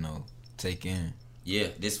to, you know, take in. Yeah,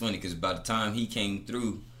 that's funny because by the time he came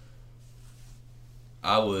through,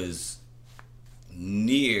 I was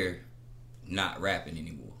near not rapping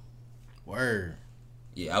anymore. Word.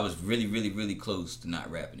 Yeah, I was really, really, really close to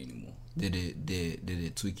not rapping anymore. Did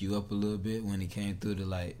it tweak you up a little bit when he came through to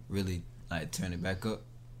like really like turn it back up?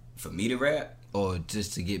 For me to rap? Or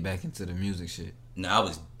just to get back into the music shit? No,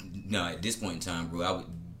 at this point in time, bro,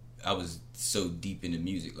 I was so deep into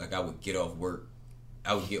music. Like, I would get off work.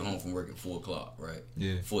 I would get home from work at 4 o'clock, right?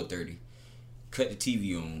 Yeah. 4:30. Cut the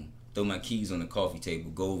TV on, throw my keys on the coffee table,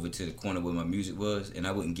 go over to the corner where my music was, and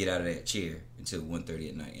I wouldn't get out of that chair until 1:30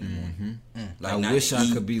 at night in the morning. Like, I wish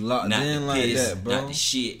I could be locked in like that, bro. Not to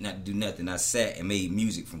shit, not to do nothing. I sat and made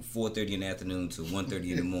music from 4:30 in the afternoon to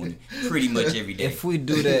 1:30 in the morning, pretty much every day. If we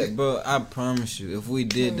do that, bro, I promise you, if we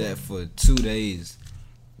did that for 2 days,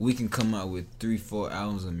 we can come out with 3-4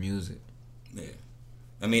 albums of music. Yeah.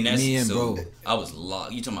 I mean, that's me and so, bro. I was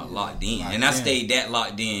locked. You talking about locked in. And I stayed that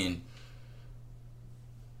locked in.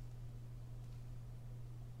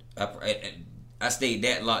 I stayed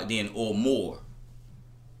that locked in or more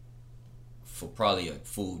for probably a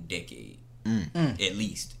full decade. At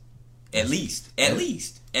least. That's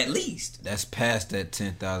past that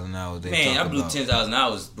 10,000 hours. Man, I blew 10,000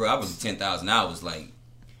 hours, bro. I blew 10,000 hours like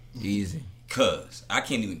easy. Cause I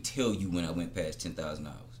can't even tell you when I went past 10,000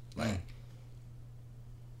 hours. Like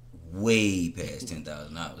way past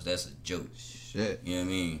 10,000 hours. That's a joke. Shit. You know what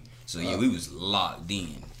I mean? So yeah, we was locked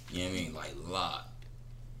in. You know what I mean? Like locked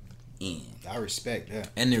in. I respect that.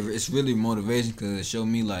 And it's really motivation because it showed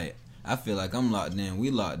me like I feel like I'm locked in.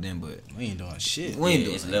 We locked in, but we ain't doing shit. We ain't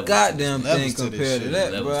doing a goddamn thing compared to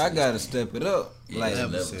that, bro. I gotta step it up. Yeah, like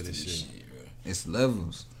levels to this shit, bro. It's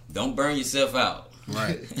levels. Don't burn yourself out.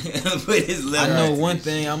 Right. But it's levels. I know one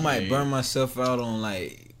thing. I might burn myself out on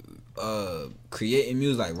like creating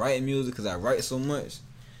music, like writing music, because I write so much.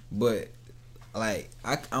 But like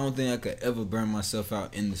I don't think I could ever burn myself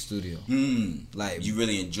out in the studio. Like you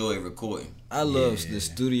really enjoy recording. I love the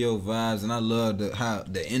studio vibes, and I love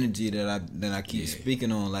the energy that I keep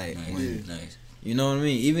speaking on. Like, Nice. You know what I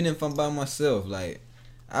mean? Even if I'm by myself, like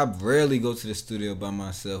I rarely go to the studio by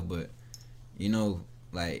myself, but you know,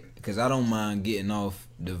 like, cause I don't mind getting off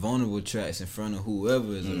the vulnerable tracks in front of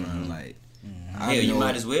whoever is around. Like, You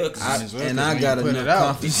might as well. I got enough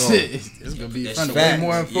confidence. It's gonna be in front of way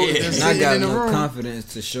more folks than And I sitting got in the enough room.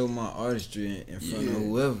 confidence to show my artistry in front of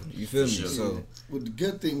whoever. You feel me? Sure. So, Well, the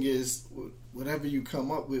good thing is, whatever you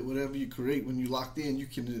come up with, whatever you create, when you locked in, you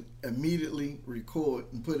can immediately record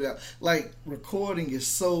and put it out. Like, recording is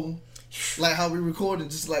so, like how we recording,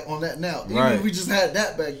 just like on that now. Even if we just had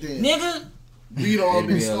that back then. Nigga. We'd all it'd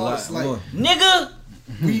been be a lot songs. Like, more. Nigga.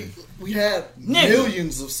 we had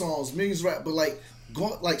millions of songs, millions rap, but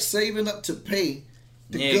like saving up to pay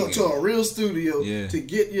to go to a real studio to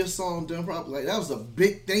get your song done properly. Like, that was a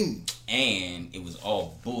big thing. And it was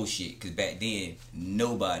all bullshit because back then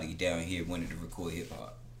nobody down here wanted to record hip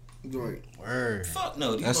hop. Right. Word. Fuck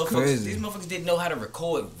no. That's crazy. These motherfuckers didn't know how to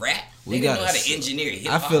record rap. They We didn't got know how a- to engineer hip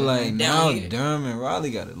hop. I feel like now down here. Durham and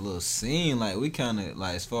Raleigh got a little scene. Like, we kind of,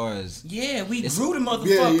 like, as far as... Yeah, we It's- grew the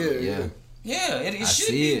motherfucker. Yeah. Yeah, it I should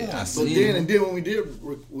see be it. one. I But see then, it. and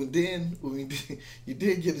then when you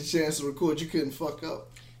did get the chance to record, you couldn't fuck up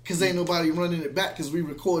because ain't nobody running it back because we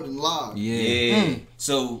recording live. Yeah.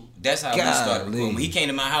 So that's how we started Golly. recording. When he came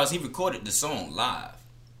to my house, he recorded the song live.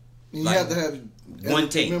 And you Like, have to have One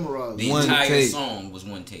take. memorized. The One entire take. song was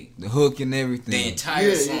one take. The hook and everything. The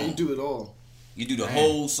entire song. Yeah, you do it all. You do the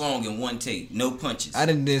whole song in one take. No punches. I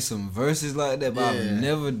done did some verses like that, but I've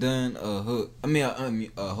never done a hook. I mean,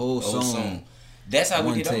 a whole song. That's how we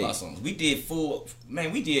One did all take. our songs. We did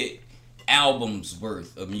we did albums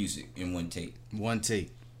worth of music in one take. One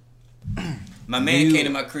take. My man came to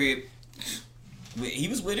my crib. He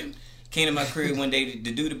was with him. Came to my crib one day.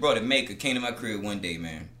 The dude that brought it, Maker, came to my crib one day,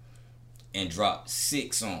 man, and dropped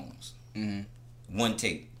 6 songs. One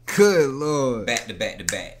take. Good Lord. Back to back to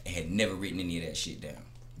back. And had never written any of that shit down.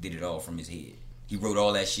 Did it all from his head. He wrote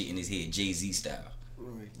all that shit in his head, Jay-Z style.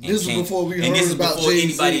 Right. This is before we and heard this is about before Jay-Z.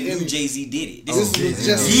 anybody knew Jay-Z did it. This was is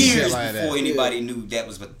just years like before that. anybody knew that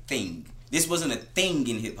was a thing. This wasn't a thing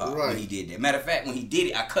in hip hop when he did that. Matter of fact, when he did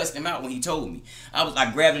it, I cussed him out when he told me.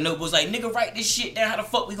 I grabbed a notebook, was like, "Nigga, write this shit down. How the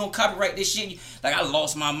fuck we gonna copyright this shit?" Like, I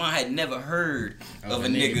lost my mind. I had never heard of a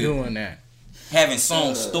nigga doing that. having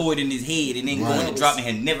songs stored in his head and then going to drop and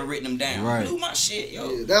had never written them down. Right. Blew my shit, yo.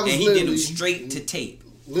 Yeah, that was and he did them literally- straight to tape.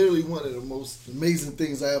 Literally one of the most amazing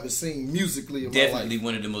things I ever seen musically in Definitely my life.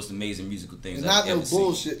 one of the most amazing musical things And I've not no ever seen.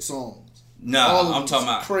 bullshit songs. Nah, All of I'm them talking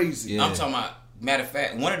was about crazy. Yeah. I'm talking about. Matter of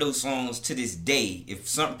fact, one of those songs to this day, if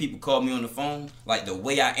some people call me on the phone, like the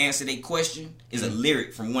way I answer their question is a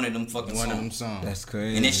lyric from one of them fucking One songs. of them songs. That's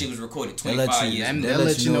crazy. And that shit was recorded They let 25 you- years That, ago. They'll that let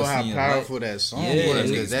let you you know know it's how in your powerful life. that song Yeah, was, it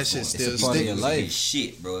because is. that shit It's a still part of sticks. your It life. was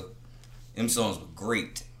shit, bro. Them songs were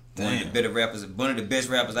great. One of the Damn. better rappers, one of the best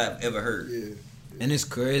rappers I've ever heard. Yeah. And it's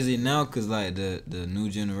crazy now because, like, the new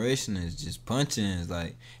generation is just punching. It's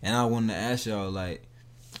like, and I wanted to ask y'all, like,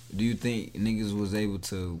 do you think niggas was able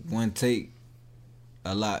to one take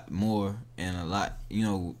a lot more and a lot, you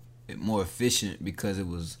know, more efficient because it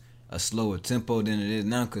was a slower tempo than it is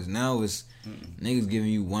now? Because now it's niggas giving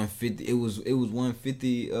you 150. It was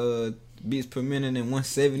 150 beats per minute and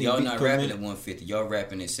 170 Y'all beats not per rapping minute. at 150. Y'all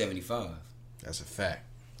rapping at 75. That's a fact.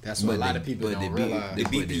 That's what a But lot the- of people but don't the beat- realize. The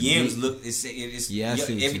But the BPMs beat- look. It's Yeah, I see what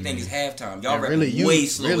you everything mean. is halftime. Y'all And rapping really, way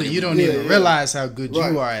slower. really, than you we don't do. even realize how good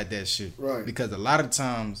Right. you are at that shit. Right. Because a lot of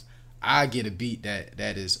times I get a beat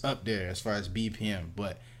that is up there as far as BPM,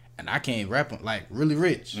 and I can't rap on, like Really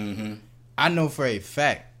Rich. Mm-hmm. I know for a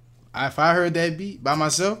fact, if I heard that beat by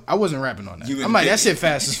myself, I wasn't rapping on that. You I'm like, that wouldn't shit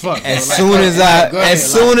fast as fuck. As bro. soon Like, as go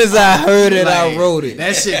ahead, I heard it, I like, wrote it.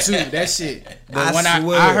 That shit too. That shit. But I when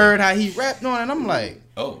swear. I heard how he rapped on it, I'm like,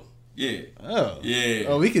 Oh yeah. oh Yeah.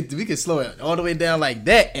 oh, we could slow it all the way down like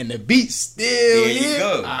that, and the beat still. There you yeah.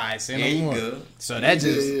 go. All right, say There no you more. go. So that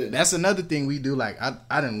just Yeah. that's another thing we do. Like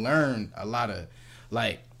I didn't learn a lot of,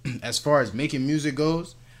 like, as far as making music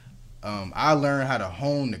goes. I learned how to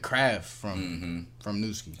hone the craft from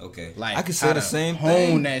Newski. Okay. Like I could say how the to same hone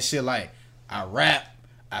thing. that shit. Like I rap,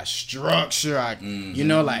 I structure, you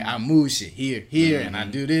know, like I move shit here, and I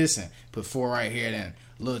do this and put 4 right here, then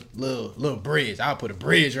little bridge. I'll put a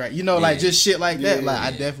bridge right, you know, like just shit like that. Yeah, Like I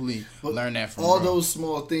yeah. definitely But learned that from all bro. those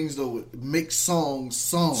small things though would make songs.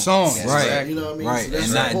 Songs, right. You know what I mean? Right, So that's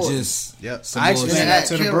and not important. just Yep. some I more explained shit. that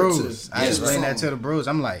to the Character. bros. I Yeah. explained that Song. to the bros.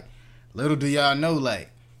 I'm like, little do y'all know, like,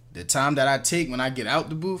 the time that I take when I get out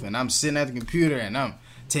the booth and I'm sitting at the computer and I'm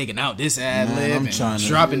taking out this ad Man, lib I'm and trying to-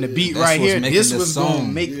 dropping the beat that's right what's here. making This the was song.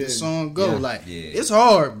 gonna make the song go. Yeah. Like Yeah. it's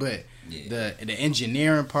hard, but Yeah. the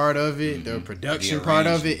engineering part of it, the production The part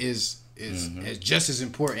of it arrangement. is just as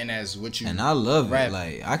important as what you. And I love rap. it.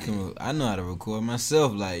 Like I know how to record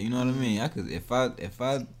myself. Like, you know what I mean. I could if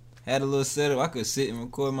I had a little setup, I could sit and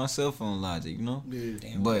record myself on Logic. You know. Yeah.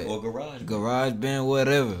 Damn, But or garage. garage band,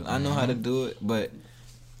 whatever. I know how to do it, but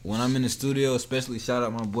when I'm in the studio, especially shout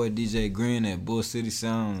out my boy DJ Green at Bull City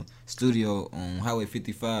Sound Studio on Highway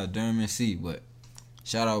 55, Durham C. But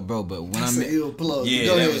shout out, bro. But when That's I'm an ill plug. Yeah,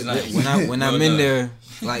 Go that ahead. was nice. when I'm Well in done. there,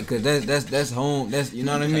 like, cause that's home. That's, you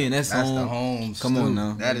know what I mean. That's That's home. the home. Come on stew.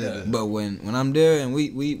 now. That is. The, But when I'm there and we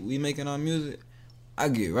making our music, I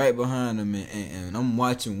get right behind him and I'm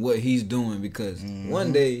watching what he's doing, because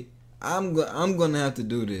one day I'm gonna have to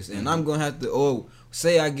do this, and I'm gonna have to, or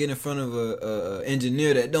say I get in front of a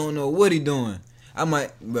engineer that don't know what he doing. I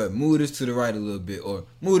might move this to the right a little bit, or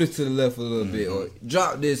move this to the left a little bit, or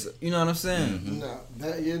drop this. You know what I'm saying?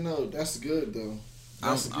 Nah, that's good though.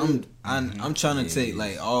 That's I'm trying to Yeah, take it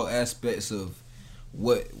like is. all aspects of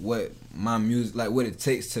what my music, like what it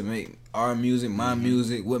takes to make our music, my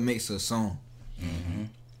music, what makes a song.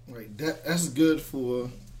 Right, that's good for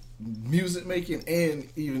music making and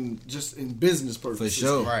even just in business purposes. For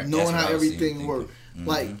sure. Right. Knowing That's what how I was everything thinking. works.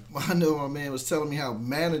 Like, I know my man was telling me how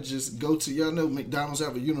managers go to, y'all know McDonald's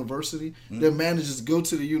have a university. Their managers go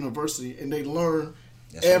to the university and they learn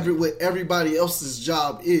That's what everybody else's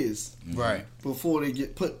job is right. before they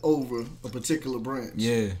get put over a particular branch.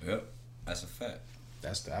 Yeah. Yep, that's a fact.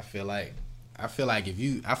 I feel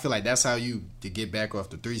like that's how you, to get back off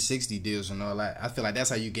the 360 deals and all that. I feel like that's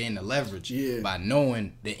how you gain the leverage. Yeah. By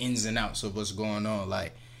knowing the ins and outs of what's going on.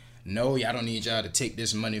 Like, no, I don't need y'all to take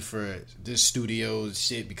this money for this studio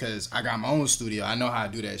shit because I got my own studio. I know how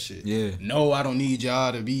to do that shit. Yeah. No, I don't need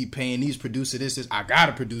y'all to be paying these producers this. I got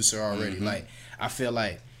a producer already. Like, I feel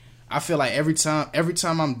like every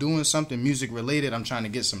time I'm doing something music related, I'm trying to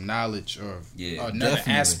get some knowledge or another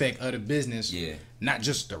Definitely. aspect of the business. Yeah. Not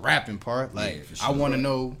just the rapping part. Like, Yeah, for sure. I want to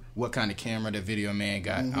know what kind of camera the video man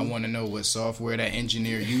got. I want to know what software that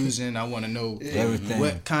engineer using. I want to know Everything.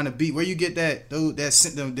 what kind of beat. Where you get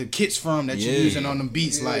the kits from that you're Yeah. using on them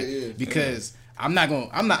beats. Yeah, like, yeah. because I'm not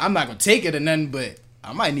gonna take it or nothing, but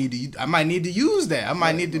I might need to use that. I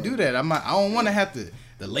might need to do that. I don't want to have to.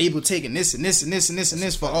 The label taking this and this and this and this and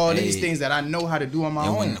this for all these Hey. things that I know how to do on my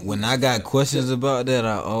own. And when I got questions about that,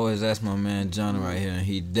 I always ask my man Johnny right here, and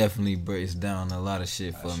he definitely breaks down a lot of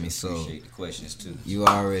shit for me. So Appreciate the questions too. you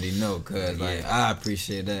already know, cause like Yeah. I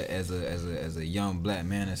appreciate that as a young black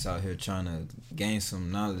man that's out here trying to gain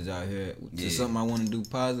some knowledge out here to Yeah. something I want to do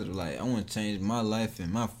positive. Like, I want to change my life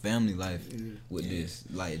and my family life with Yeah. this.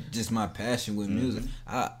 Like, just my passion with music.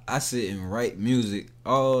 I sit and write music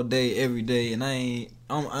all day, every day, and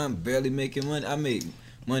I'm barely making money. I make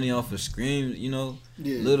money off of streams, you know,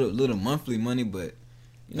 Yeah. little monthly money, but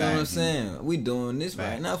you know what I'm Facts. saying? We doing this right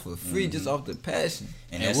Facts. now for free, just off the passion.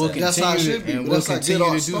 And And that's we'll how- That's how it Continue should be. and But we'll that's how good continue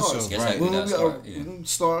art to do so. starts. That's how Right. good When art start,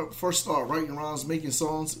 yeah. we first start writing rhymes, making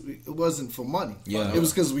songs, it wasn't for money. Yeah. It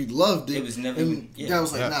was because we loved it. It was never- And yeah. that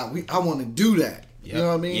was like, Yeah. nah, I want to do that. You know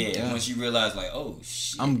what I mean? Yeah, and once you realize, like, oh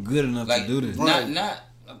shit, I'm good enough like to do this. Right.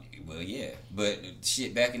 well, yeah, but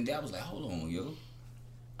shit back in the day, I was like, hold on, yo,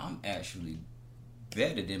 I'm actually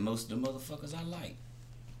better than most of the motherfuckers I like.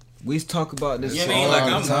 We talk about this You know what I mean?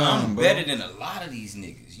 Like, all the time, I'm bro. better than a lot of these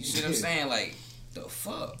niggas. You see what I'm saying? Like, the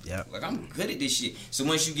fuck? Yep. Like, I'm good at this shit. So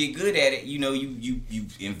once you get good at it, you know, you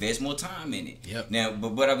invest more time in it. Yep. Now,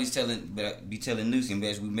 but what I be telling Lucy, and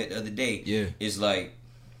as we met the other day, Yeah. is like,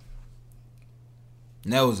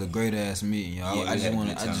 That was a great ass meeting, y'all. Yeah, I we had a good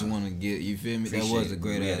just time. want to get, you feel me? That appreciate was a it.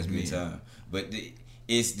 great We had ass a good meeting. time. But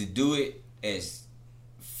it's to do it as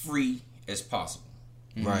free as possible.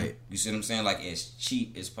 Right. You see what I'm saying? Like, as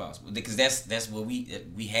cheap as possible, because that's what we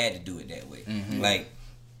had to do it that way.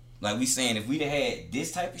 Like we saying, if we'd have had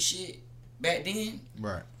this type of shit back then,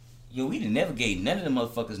 Right. yo, we'd have never gave none of the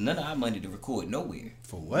motherfuckers none of our money to record nowhere.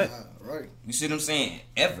 For what? Nah, right. You see what I'm saying?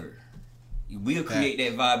 Ever. We'll create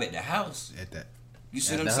that vibe at the house. At that. You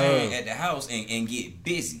see At what I'm the saying? hub. At the house and get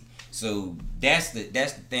busy. So that's the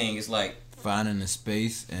thing. It's like, Finding the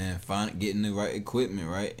space and getting the right equipment,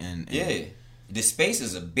 right? And yeah, the space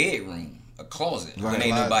is a bedroom, a closet, when Right.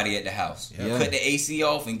 ain't nobody at the house. Yeah. Cut the AC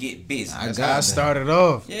off and get busy. I That's got how I that. started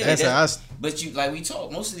off. Yeah, That's how I. but you, like we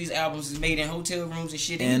talk, most of these albums is made in hotel rooms and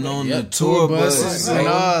shit. And anyway. on Yep, the tour buses bus, and right.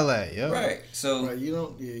 all that. Yep. Right. So Right. You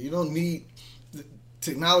don't need.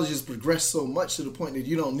 technology has progressed so much to the point that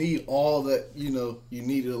you don't need all that you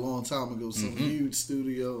needed a long time ago. Some huge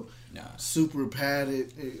studio, super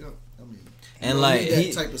padded. I mean, and like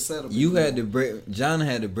that type of setup. John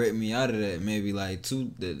had to break me out of that maybe like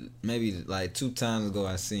two times ago.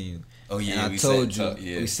 I seen you. Oh yeah, and I told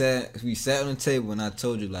you we sat on the table and I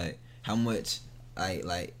told you like how much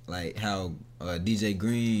like how DJ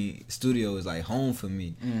Green studio is like home for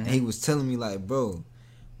me. And he was telling me like, bro,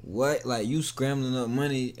 what, like you scrambling up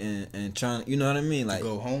money and trying, you know what I mean, like to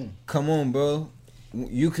go home. Come on, bro,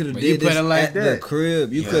 you could have did this like at the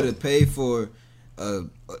crib. You could have paid for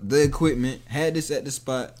the equipment, had this at the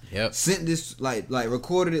spot, sent this like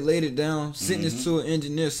recorded it, laid it down, sent this to an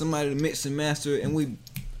engineer, somebody to mix and master it, and we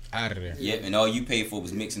out of there. Yep, and all you paid for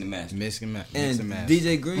was mixing and mastering. And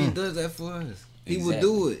DJ Green does that for us. He would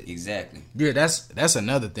do it. Exactly. Yeah, that's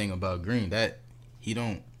another thing about Green, that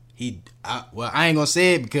I ain't gonna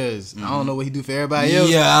say it because I don't know what he do for everybody else.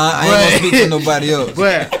 Yeah, I ain't gonna speak to nobody else.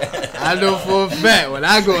 But I know for a fact when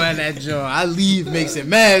I go in that joint, I leave mix and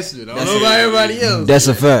master. Don't know about everybody else. That's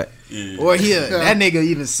a fact. Yeah. Or that nigga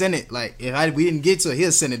even send it, like if we didn't get to it,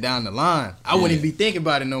 he'll send it down the line. I wouldn't even be thinking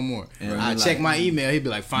about it no more. I check my email, he'd be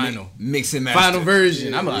like final mix and master, final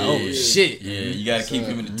version. I'm like, oh shit. Yeah, you gotta keep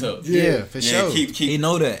him in the tuck. Yeah, for sure. Keep he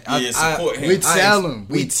know that. Support him. We tell him.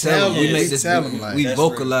 We tell him. Like, we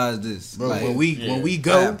vocalize this, bro. Like, when we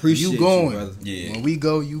go, you going. Yeah. When we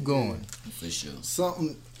go, you going. For sure.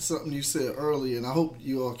 Something you said earlier, and I hope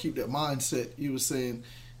you all keep that mindset. You were saying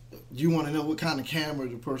you want to know what kind of camera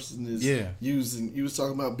the person is using. You was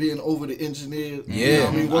talking about being over the engineer. Yeah, you know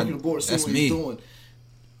what I mean, working the board, seeing that's what me. he's doing.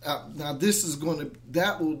 Now this is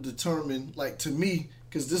that will determine, like, to me,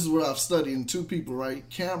 because this is what I've studied in two people, right?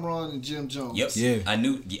 Cameron and Jim Jones. Yep. Yeah.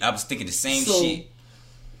 I was thinking the same shit.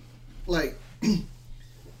 Like,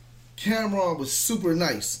 Cameron was super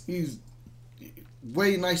nice. He's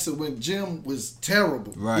way nicer when Jim was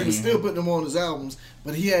terrible. Right. He was still putting them on his albums,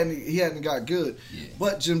 but he hadn't got good. Yeah.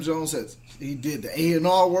 But Jim Jones he did the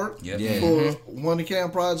A&R work for one of the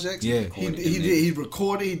Cam projects. Yeah. He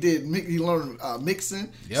recorded. He learned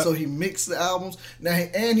mixing. Yep. So he mixed the albums. Now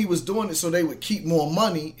and he was doing it so they would keep more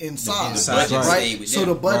money inside. Right. So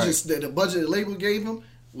the budget the budget the label gave him,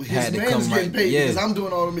 his man is getting paid because I'm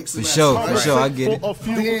doing all the mixing. For sure, I get it.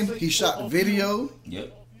 Then he shot video.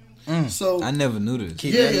 Yep. So I never knew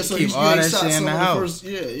this. So keep all that shit in the house.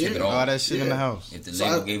 Keep all that shit in the house. If the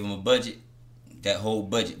label gave him a budget, that whole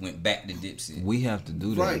budget went back to Dipset. We have to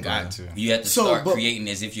do that. Right. Got to. You have to start creating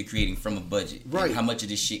as if you're creating from a budget. Right. Like, how much of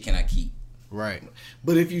this shit can I keep? Right.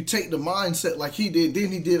 But if you take the mindset like he did,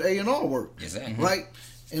 then he did A&R work. Exactly. Right?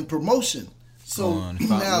 And promotion. So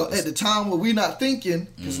now at the time where we not thinking,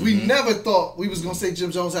 because we never thought we was going to say Jim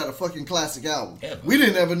Jones had a fucking classic album. Ever. We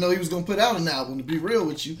didn't ever know he was going to put out an album, to be real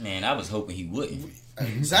with you. Man, I was hoping he wouldn't.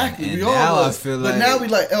 Exactly. And we all now was. I feel but like, now we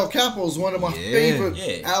like El Capo is one of my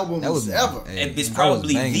favorite albums ever. And it's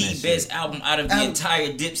probably the best album out of the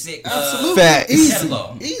entire Dipset Absolutely.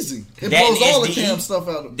 catalog. Easy. It blows all the Cam stuff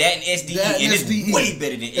out of it. That and SDE. And it's way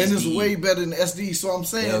better than SDE. And it's way better than SDE. So I'm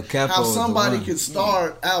saying how somebody could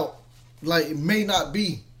start out, like, it may not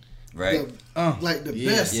be the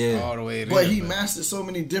best. All the way there, but he mastered so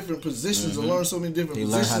many different positions and learned so many different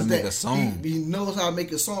positions. He learned how to make a song. He knows how to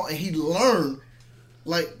make a song, and he learned,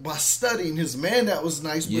 like, by studying his man, that was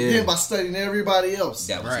nice, but then by studying everybody else.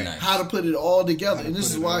 That was nice. How to put it all together. And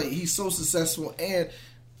this is why he's so successful, and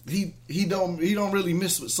he don't really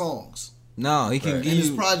miss with songs. No, he can give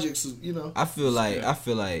his you projects, I feel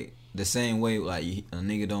like the same way, like, a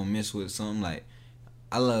nigga don't miss with something. Like,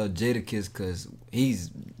 I love Jadakiss because he's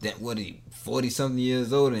 40 something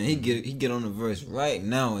years old, and he get on the verse right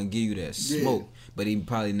now and give you that smoke. But he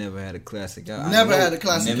probably never had a classic album. Never had a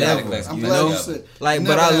classic album. I'm glad you said. Like,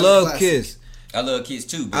 but I love Kiss. I love Kiss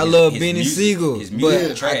too. I love Beanie Siegel,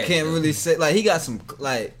 but I can't really say, like, he got some,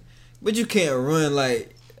 like, but you can't run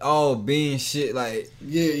like all being shit, like,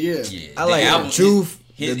 yeah. I like the Truth,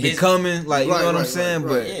 the Becoming, like, you know what I'm saying?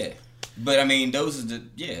 But but I mean, those is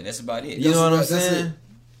that's about it. You know what I'm saying?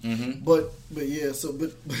 Mm-hmm. But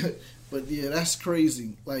yeah, that's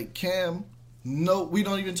crazy. Like, Cam, no, we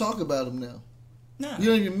don't even talk about him now. Nah. You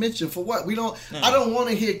don't even mention for what we don't. Nah. I don't want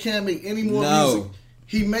to hear Cam make any more music.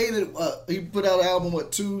 He made it. He put out an album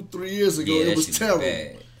 2-3 years ago. It was terrible.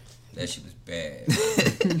 That shit was bad.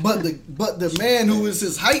 but the man who was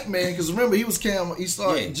his hype man, because remember he was Cam. He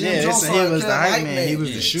started. Jim Jones he was the hype man. He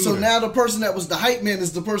was the shooter. So now the person that was the hype man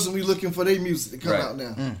is the person we looking for their music to come out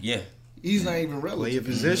now. Yeah. He's not even relevant. Play your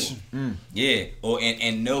position. Yeah, or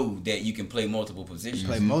and know that you can play multiple positions.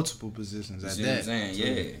 Play multiple positions. You At see what I'm that. saying?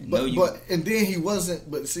 Yeah. But and then he wasn't.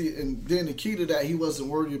 But see, and then the key to that, he wasn't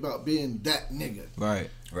worried about being that nigga. Right.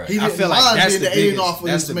 Right. He I didn't feel like mind that's being the the aiding biggest- off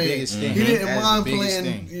with that's his the man. biggest thing. He didn't That's mind the biggest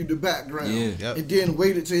playing thing. the background. Yeah. Yep. And then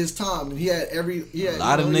waited to his time, and he had A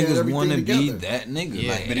lot of he had niggas want to everything be together. that nigga.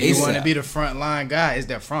 Yeah, Like, but if you want to ASAP. be the front line guy, it's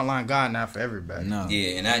that front line guy not for everybody. No.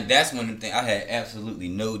 Yeah, and that's one of the things. I had absolutely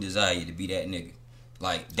no desire to be that nigga.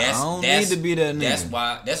 Like that's I don't that's need to be that That's nigga.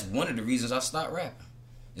 why. That's one of the reasons I stopped rapping.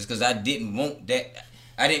 It's because I didn't want that.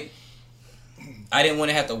 I didn't want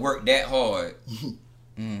to have to work that hard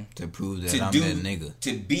To prove that to I'm do that nigga.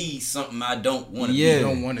 to be something I don't want to Yeah. be. You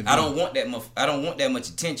don't want to. I don't want that much. I don't want that much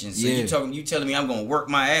attention. So Yeah. you telling me I'm gonna work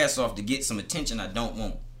my ass off to get some attention I don't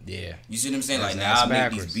want. Yeah. You see what I'm saying? That's- Like now that's I make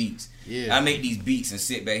backwards. these beats. Yeah. I make these beats and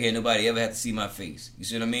sit back here. Nobody ever have to see my face. You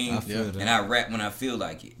see what I mean? I feel that. And I rap when I feel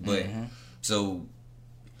like it. But so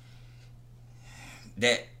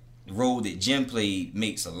that role that Jim played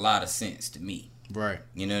makes a lot of sense to me. Right.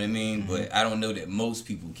 You know what I mean? But I don't know that most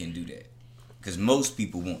people can do that. Because most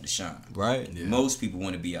people want to shine. Right? Most people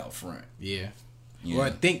want to be out front. Yeah. You Or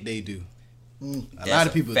know? think they do. A That's lot a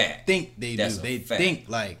of people fact. think they That's do. a They fact. think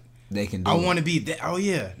like They can do I it. want to be that. Oh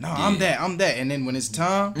yeah, no, Yeah. I'm that. And then when it's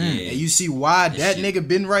time, Yeah. and you see why that shit- nigga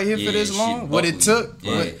been right here yeah, for this shit long, what it buckle took,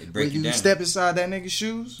 you. Yeah, what- it break when you you down. step inside that nigga's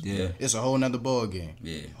shoes, Yeah. it's a whole nother ball game.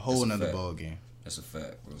 Yeah. A whole that's a nother fact. ball game. That's a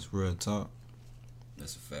fact, bro. Real talk.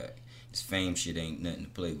 That's a fact. This fame shit ain't nothing to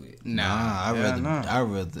play with. Nah, I yeah,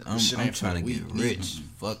 rather. shit I'm ain't for trying to the get weak. rich.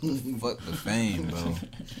 Fuck the fame, bro.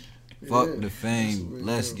 Fuck the that's fame. real.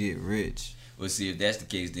 Let's get rich. Well, see, if that's the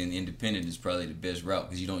case, then independent is probably the best route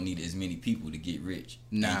because you don't need as many people to get rich.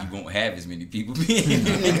 Nah. And you won't have as many people being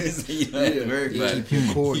niggas, so you don't have to worry You about keep it.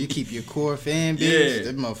 your core. You keep your core fan base.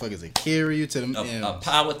 Yeah. Them motherfuckers will carry you to them. A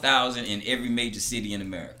power thousand in every major city in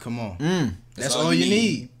America. Come on, Mm. that's all you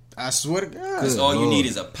need. I swear to God. That's Good all you Lord. need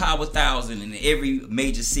is a power thousand in every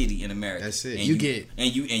major city in America. That's it. And You get-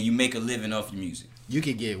 you make a living off your music. You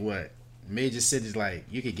could get what major cities like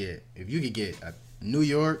you could get if you could get New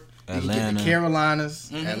York, you could get Atlanta. the Carolinas,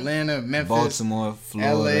 Mhm. Atlanta, Memphis, Baltimore, Florida.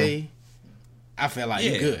 LA. I feel like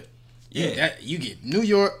Yeah. you good. Yeah. You get New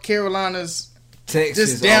York, Carolinas,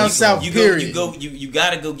 Texas. just down also. south. You Period. you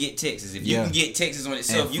gotta go get Texas. If you Yeah. can get Texas on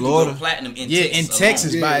itself, And you can Florida. go platinum in yeah, Texas. in alone.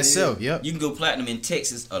 Texas Yeah, by yeah. itself. Yep. You can go platinum in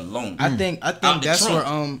Texas alone. I think Out the that's trunk.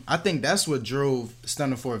 where I think that's what drove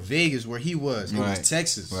Stunner for Vegas where he was. It Right. was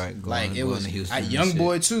Texas. Right. Like Going- it going was to Houston a and young shit.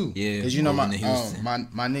 boy too. Yeah, Because you know going to Houston.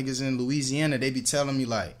 my niggas in Louisiana, they be telling me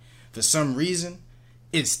like for some reason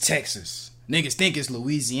it's Texas. Niggas think it's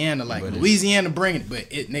Louisiana, like But it- Louisiana bringing, but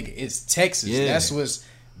it's Texas. Yeah. That's what's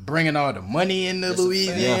bringing all the money into That's a fact.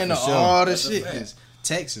 Louisiana, Yeah, for sure. all the That's a shit. fact. It's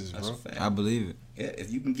Texas, That's bro. a fact. I believe it. Yeah,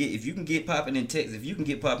 if you can get popping in Texas,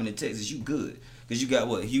 you good. Because you got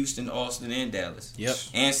what? Houston, Austin, and Dallas. Yep.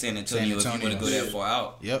 And San Antonio, if you want to go that far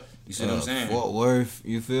out. Yep. You see what I'm saying? Fort Worth.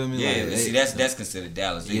 You feel me? Yeah, Like, see that's considered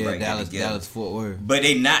Dallas. They yeah, right there Dallas, together. Dallas, Fort Worth. But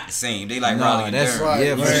they not the same. They like Nah, Raleigh and that's Durham. right.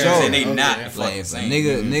 Yeah, for Right. You know what I'm sure. saying? They Okay. not the Like, fucking if a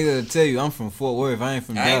same. nigga tell you I'm from Fort Worth, I ain't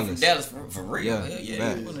from I ain't Dallas. from Dallas for real. Yeah, Hell yeah,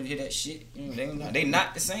 fact. you want to hear that shit? They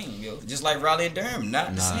not the same, yo. Just like Raleigh and Durham, not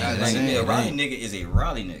the Nah, same. not the Like, same. a Raleigh Ain't. nigga is a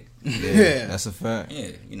Raleigh nigga. Yeah. That's a fact. Yeah,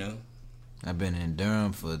 you know. I've been in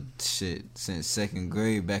Durham for shit since second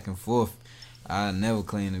grade, back and forth. I never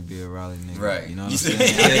claimed to be a Raleigh nigga. Right. You know what You I'm see?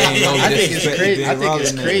 saying? There ain't no I think it's disrespect to crazy. being I a think Raleigh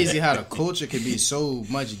it's nigga. crazy how the culture can be so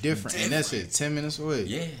much different, and that's it. 10 minutes away.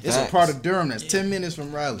 Yeah. it's a Facts. part of Durham that's 10 minutes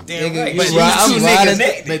from Raleigh. Damn Nigga, right. you But But these right, I'm two riding-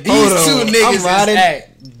 niggas, but Hold these on, two I'm niggas riding- is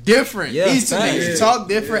act different. Yeah, These two facts. niggas Yeah. talk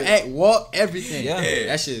different, act, walk, everything. Yeah. Yeah.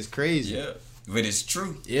 That shit is crazy. Yeah, but it's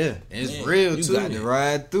true. Yeah, and it's Yeah. real You too. got to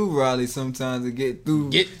ride through Raleigh sometimes to get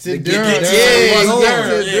through. Get to get Durham. to Yeah, Durham. Durham.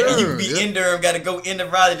 Yeah, Yeah, you Durham. can be Yeah. in Durham, got to go into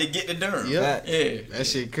Raleigh to get to Durham. Yep. Yeah. That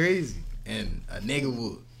shit crazy. And a nigga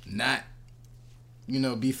will not,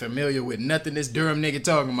 be familiar with nothing this Durham nigga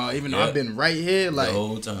talking about. Even though Yeah. I've been right here, like The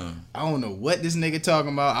whole time. I don't know what this nigga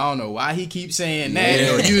talking about. I don't know why he keeps saying that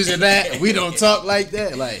Yeah. or using that. We don't talk like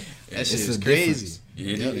that. Like that shit It's is a crazy.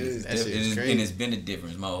 Yeah, it Yep. is. That shit is And crazy. it's been a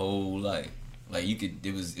difference my whole life. Like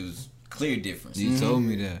it was clear difference. You told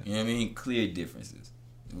me that. You know what I mean? Clear differences.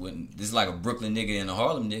 It wasn't, this is like a Brooklyn nigga and a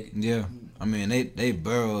Harlem nigga. Yeah. I mean, they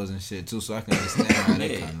boroughs and shit too, so I can understand how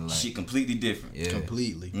they Yeah, kind of like. shit completely different. Yeah.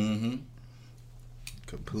 Completely. Mm-hmm.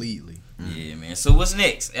 Completely. Yeah, man. So what's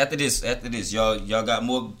next after this? Y'all got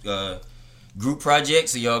more group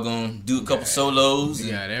projects, or y'all gonna do a couple solos?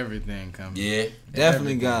 We got everything coming. Yeah.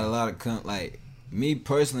 Definitely got a lot of like me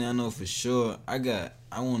personally. I know for sure.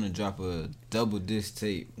 I want to drop a double disc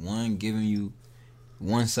tape. One giving you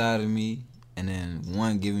one side of me, and then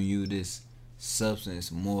one giving you this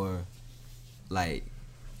substance, more like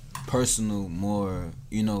personal, more,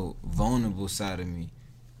 you know, vulnerable side of me,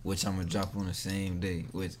 which I'm gonna drop on the same day.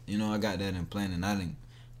 Which, you know, I got that in planning. I done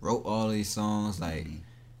wrote all these songs. Like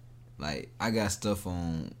I got stuff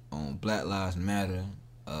on Black Lives Matter.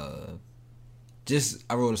 Just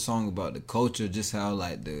I wrote a song about the culture, just how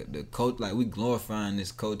like the culture, like we glorifying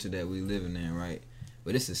this culture that we living in, right?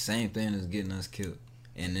 But it's the same thing that's getting us killed.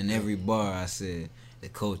 And in every bar I said the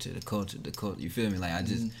culture. You feel me? Like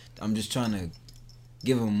I'm just trying to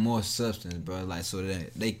give them more substance, bro. Like so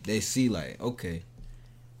that they see like, okay,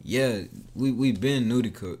 yeah, we been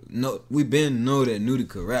Nudica. No, we been know that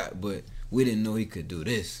Nudica rap, but we didn't know he could do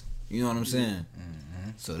this. You know what I'm saying? Mm-hmm.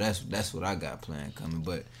 So that's what I got planned coming.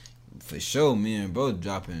 But for sure, me and bro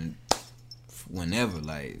dropping whenever.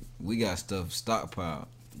 Like we got stuff stockpiled.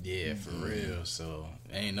 Yeah, for real. So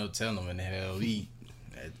ain't no telling when the hell we.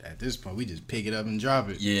 At this point, we just pick it up and drop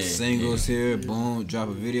it. Yeah, singles here, boom. Drop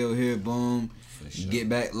a video here, boom. Sure. Get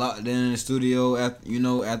back locked in the studio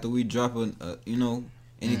after we drop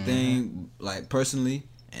anything like personally,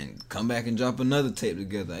 and come back and drop another tape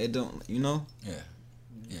together. It don't, you know. Yeah.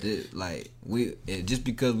 Just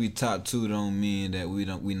because we top two don't mean that we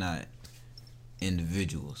not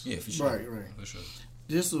individuals. Yeah, for sure. Right. For sure.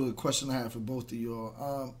 This is a question I have for both of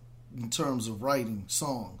y'all. In terms of writing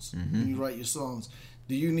songs, when you write your songs,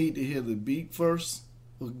 do you need to hear the beat first,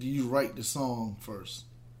 or do you write the song first?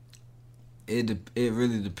 It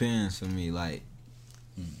really depends for me. Like,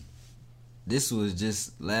 this was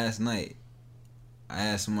just last night. I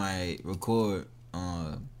had somebody record,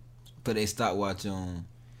 put a stopwatch on.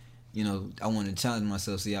 You know, I wanted to challenge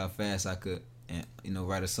myself, see how fast I could,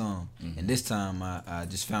 write a song. Mm-hmm. And this time I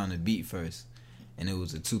just found the beat first. And it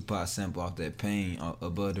was a Tupac sample off that Pain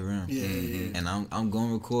Above the Rim. Yeah. And I'm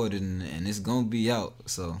gonna record it and it's gonna be out.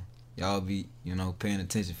 So y'all be, paying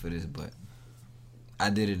attention for this. But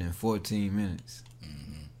I did it in 14 minutes.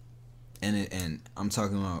 Mm-hmm. And I'm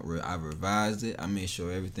talking about I revised it. I made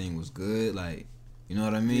sure everything was good. Like, you know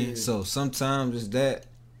what I mean? Yeah. So sometimes it's that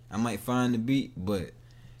I might find the beat, but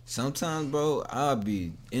sometimes, bro, I'll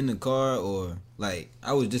be in the car or like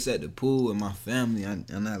I was just at the pool with my family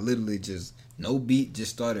and I literally just no beat,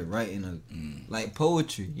 just started writing like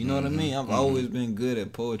poetry. You know what I mean? I've always been good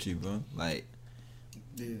at poetry, bro. Like,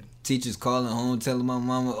 teachers calling home telling my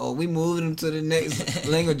mama, "Oh, we moving him to the next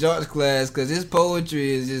language arts class because his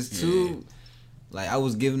poetry is just too." Like, I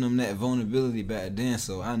was giving them that vulnerability back then,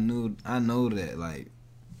 so I know that like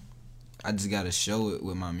I just gotta show it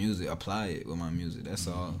with my music, apply it with my music. That's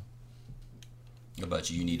all. What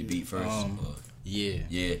about you? You need to beat first.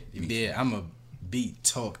 Yeah. I'm a beat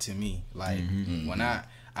talk to me. Like when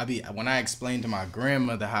I explain to my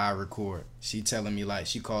grandmother how I record, she telling me like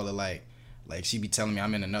she call it like she be telling me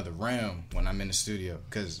I'm in another realm when I'm in the studio.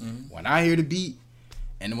 Cause when I hear the beat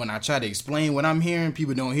and when I try to explain what I'm hearing,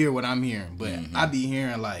 people don't hear what I'm hearing. But I be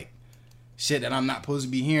hearing like shit that I'm not supposed to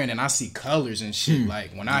be hearing, and I see colors and shit.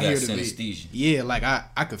 Like when I hear the beat, like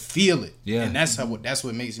I could feel it. Yeah, and that's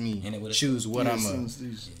what makes me choose what I'm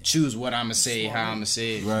gonna say, how I'm gonna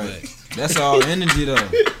say it. Right, that's all energy though.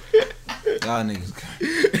 Y'all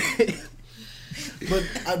niggas.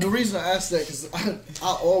 But the reason I ask that because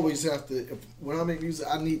I always have to when I make music,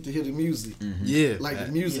 I need to hear the music. Mm-hmm. Yeah, like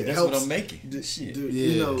the music that's helps. What I'm making.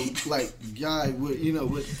 Like guide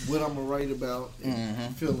what I'm gonna write about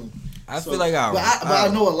and feeling. I feel like I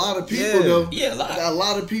know a lot of people though. Yeah, a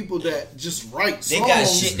lot of people that just write songs. They got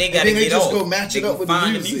shit. They got to get just go match it up with the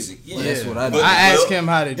music. Yeah. That's what I do. I ask him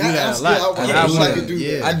how to do that a lot. I wish I could do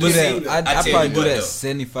that. I do that. I probably do that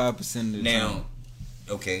 75% of the time.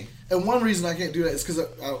 Okay. And one reason I can't do that is because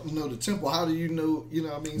I know the tempo. How do you know? You know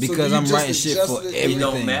what I mean? Because I'm writing shit for everything. It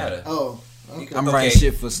don't matter. Oh. Okay. I'm writing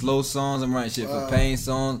shit for slow songs. I'm writing shit for pain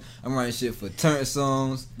songs. I'm writing shit for turn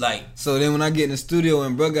songs. Like, so then when I get in the studio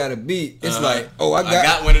and bro got a beat, it's like, oh, I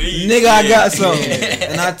got one of these. Nigga, I got something.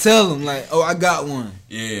 And I tell him like, oh, I got one.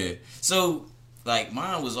 Yeah. So like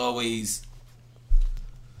mine was always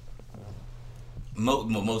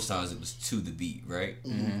most times it was to the beat, right?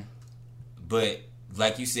 Mm-hmm. But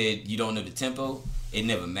like you said, you don't know the tempo. It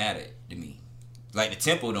never mattered to me. Like the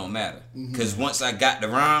tempo don't matter because once I got the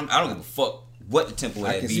rhyme, I don't give a fuck what the tempo of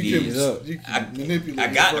that beat is.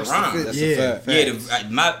 I got the rhyme. That's a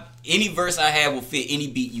fact. Any verse I have will fit any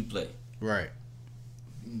beat you play. Right.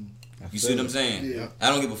 You see what I'm saying? Yeah. I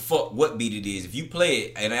don't give a fuck what beat it is. If you play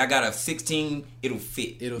it and I got a 16, it'll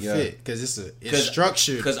fit. It'll fit because it's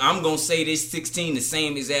structured. Because I'm gonna say this 16 the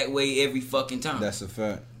same exact way every fucking time. That's a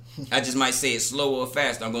fact. I just might say it slower or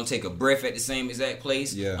faster. I'm gonna take a breath at the same exact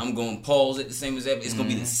place. Yeah. I'm gonna pause at the same exact. It's gonna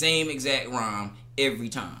be the same exact rhyme every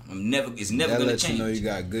time. It's never that gonna lets change. You know you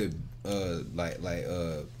got good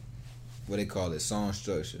what they call it, song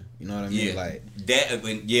structure. You know what I mean? Yeah. Like that.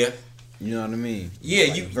 Yeah. You know what I mean?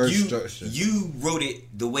 Yeah, like verse structure. You wrote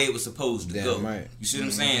it the way it was supposed to go. Right. You see what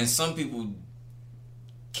I'm saying? Some people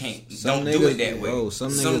don't do it that way. Bro,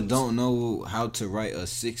 some niggas don't know how to write a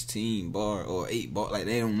 16 bar or 8 bar. Like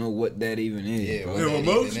they don't know what that even is. Yeah, bro. Well,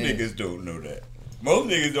 most niggas don't know that. Most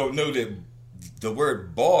niggas don't know that the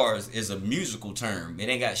word bars is a musical term. It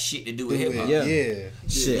ain't got shit to do with hip hop. Yeah.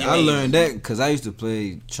 Shit, Yeah. I learned that because I used to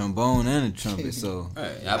play trombone and a trumpet. So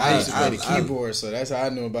I used to play the keyboard, so that's how I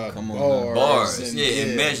know about bars, and,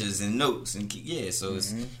 and measures and notes and so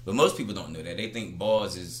it's. But most people don't know that. They think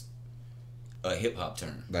bars is a hip hop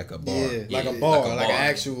term, like a bar. Yeah, like a bar, like an bar.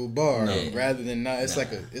 actual bar, No. rather than not. It's like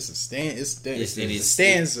it's a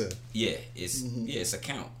stanza. Yeah, it's a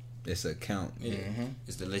count. It's a count. Yeah,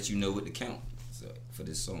 it's to let you know what to count for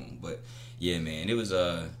this song. But yeah, man, it was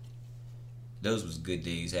those was good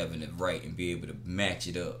days having it right and be able to match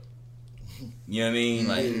it up. You know what I mean?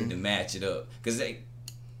 Like to match it up, because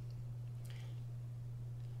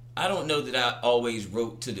I don't know that I always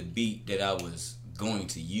wrote to the beat that I was going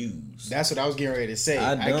to use. That's what I was getting ready to say.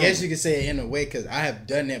 I guess you could say it in a way, because I have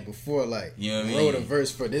done that before. Like, you know what I wrote mean? a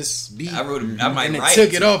verse for this beat. I might write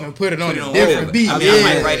took it off and put it on a different beat. I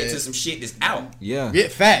might write it to some shit that's out. Yeah,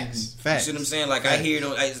 facts. You see what I'm saying? Like, I hear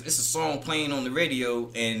it's a song playing on the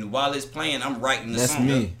radio, and while it's playing, I'm writing the song.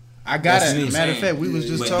 That's me. I got it. me. Matter of fact, we was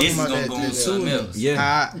just talking about that too. Yeah.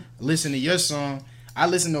 How I listened to your song. I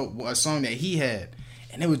listened to a song that he had,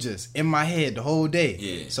 and it was just in my head the whole day.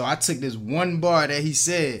 Yeah. So I took this one bar that he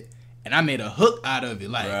said, and I made a hook out of it.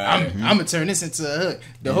 Like, I'm gonna turn this into a hook.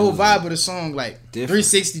 The whole vibe of the song, like, different.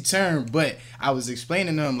 360 turn. But I was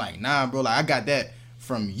explaining to him, like, nah, bro, like, I got that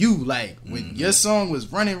from you. Like, when your song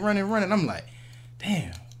was running, I'm like,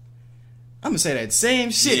 damn, I'm gonna say that same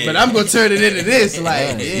shit, but I'm gonna turn it into this.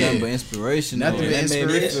 Like, nothing but inspiration. Nothing but inspiration.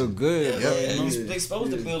 Made me feel good. You're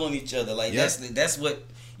supposed to build on each other. Like, that's what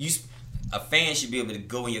a fan should be able to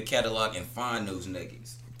go in your catalog and find those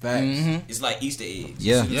nuggets. Facts. It's like Easter eggs.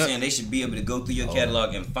 Yeah. You see what I'm saying? They should be able to go through your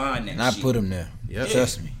catalog and find that and I shit. put them there.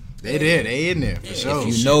 Trust me. They in there for sure.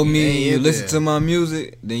 If you know me, you listen to my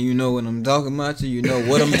music, then you know what I'm talking about. You know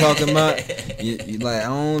what I'm talking about. You like, I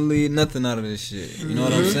don't leave nothing out of this shit. You know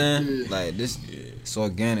what I'm saying? Like, this, it's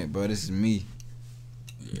organic, bro. This is me.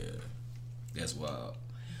 Yeah, that's wild,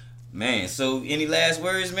 man. So, any last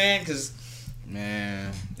words, man? Because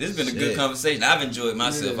man, this has been a good conversation. I've enjoyed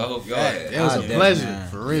myself. I hope y'all have. It was a pleasure, man.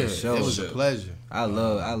 for real. Sure. It was a pleasure. I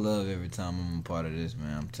love every time I'm a part of this,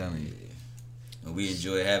 man. I'm telling you. And we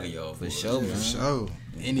enjoy having y'all For sure, man. For sure.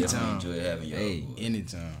 Anytime. Enjoy having y'all. Hey,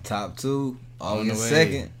 anytime. Top 2, August way.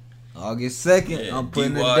 2nd. August 2nd. Yeah, I'm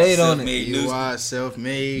putting D-Wise, a date on it. self-made news. DIY,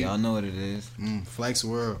 self-made. Y'all know what it is. Flex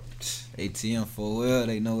World. ATM 4L,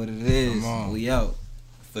 they know what it is. Come on. We out.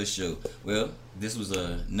 For sure. Well, this was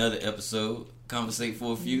another episode. Conversate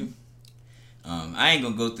for a few. I ain't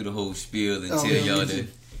gonna go through the whole spiel and tell y'all to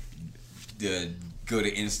go to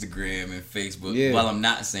Instagram and Facebook. Yeah. While I'm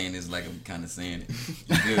not saying this, like I'm kind of saying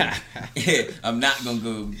it. I'm not gonna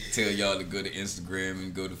go tell y'all to go to Instagram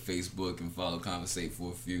and go to Facebook and follow Conversate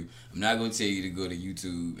for a few. I'm not gonna tell you to go to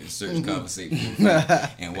YouTube and search Conversate for a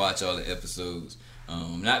few and watch all the episodes.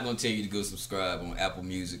 I'm not gonna tell you to go subscribe on Apple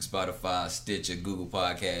Music, Spotify, Stitcher, Google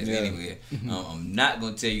Podcasts, anywhere. I'm not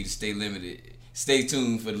gonna tell you to stay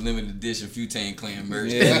tuned for the limited edition Futane Clan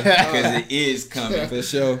merch because it is coming For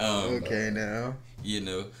sure. Okay, now. You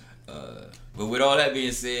know, but with all that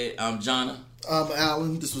being said, I'm Jonna. I'm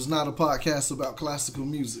Alan. This was not a podcast about classical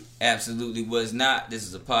music. Absolutely was not. This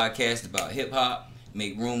is a podcast about hip hop.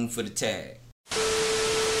 Make room for the tag.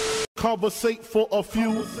 Conversate for a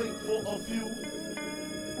few.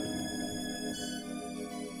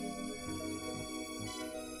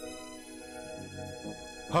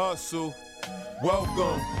 Hustle.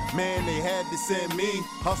 Welcome, man, they had to send me.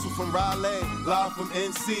 Hustle from Raleigh, live from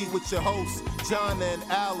NC with your hosts, John and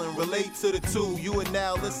Alan. Relate to the two. You are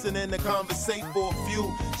now listening to Conversate for a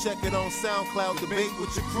few. Check it on SoundCloud, debate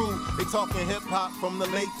with your crew. They talking hip hop from the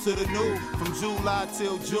late to the new. From July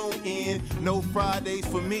till June end. No Fridays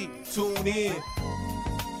for me. Tune in.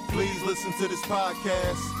 Please listen to this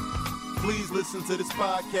podcast. Please listen to this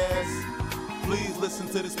podcast. Please listen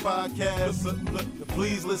to this podcast.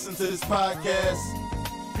 Please listen to this podcast.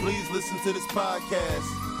 Please listen to this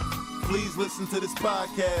podcast. Please listen to this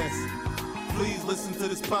podcast. Please listen to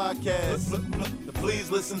this podcast. Please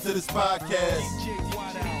listen to this podcast.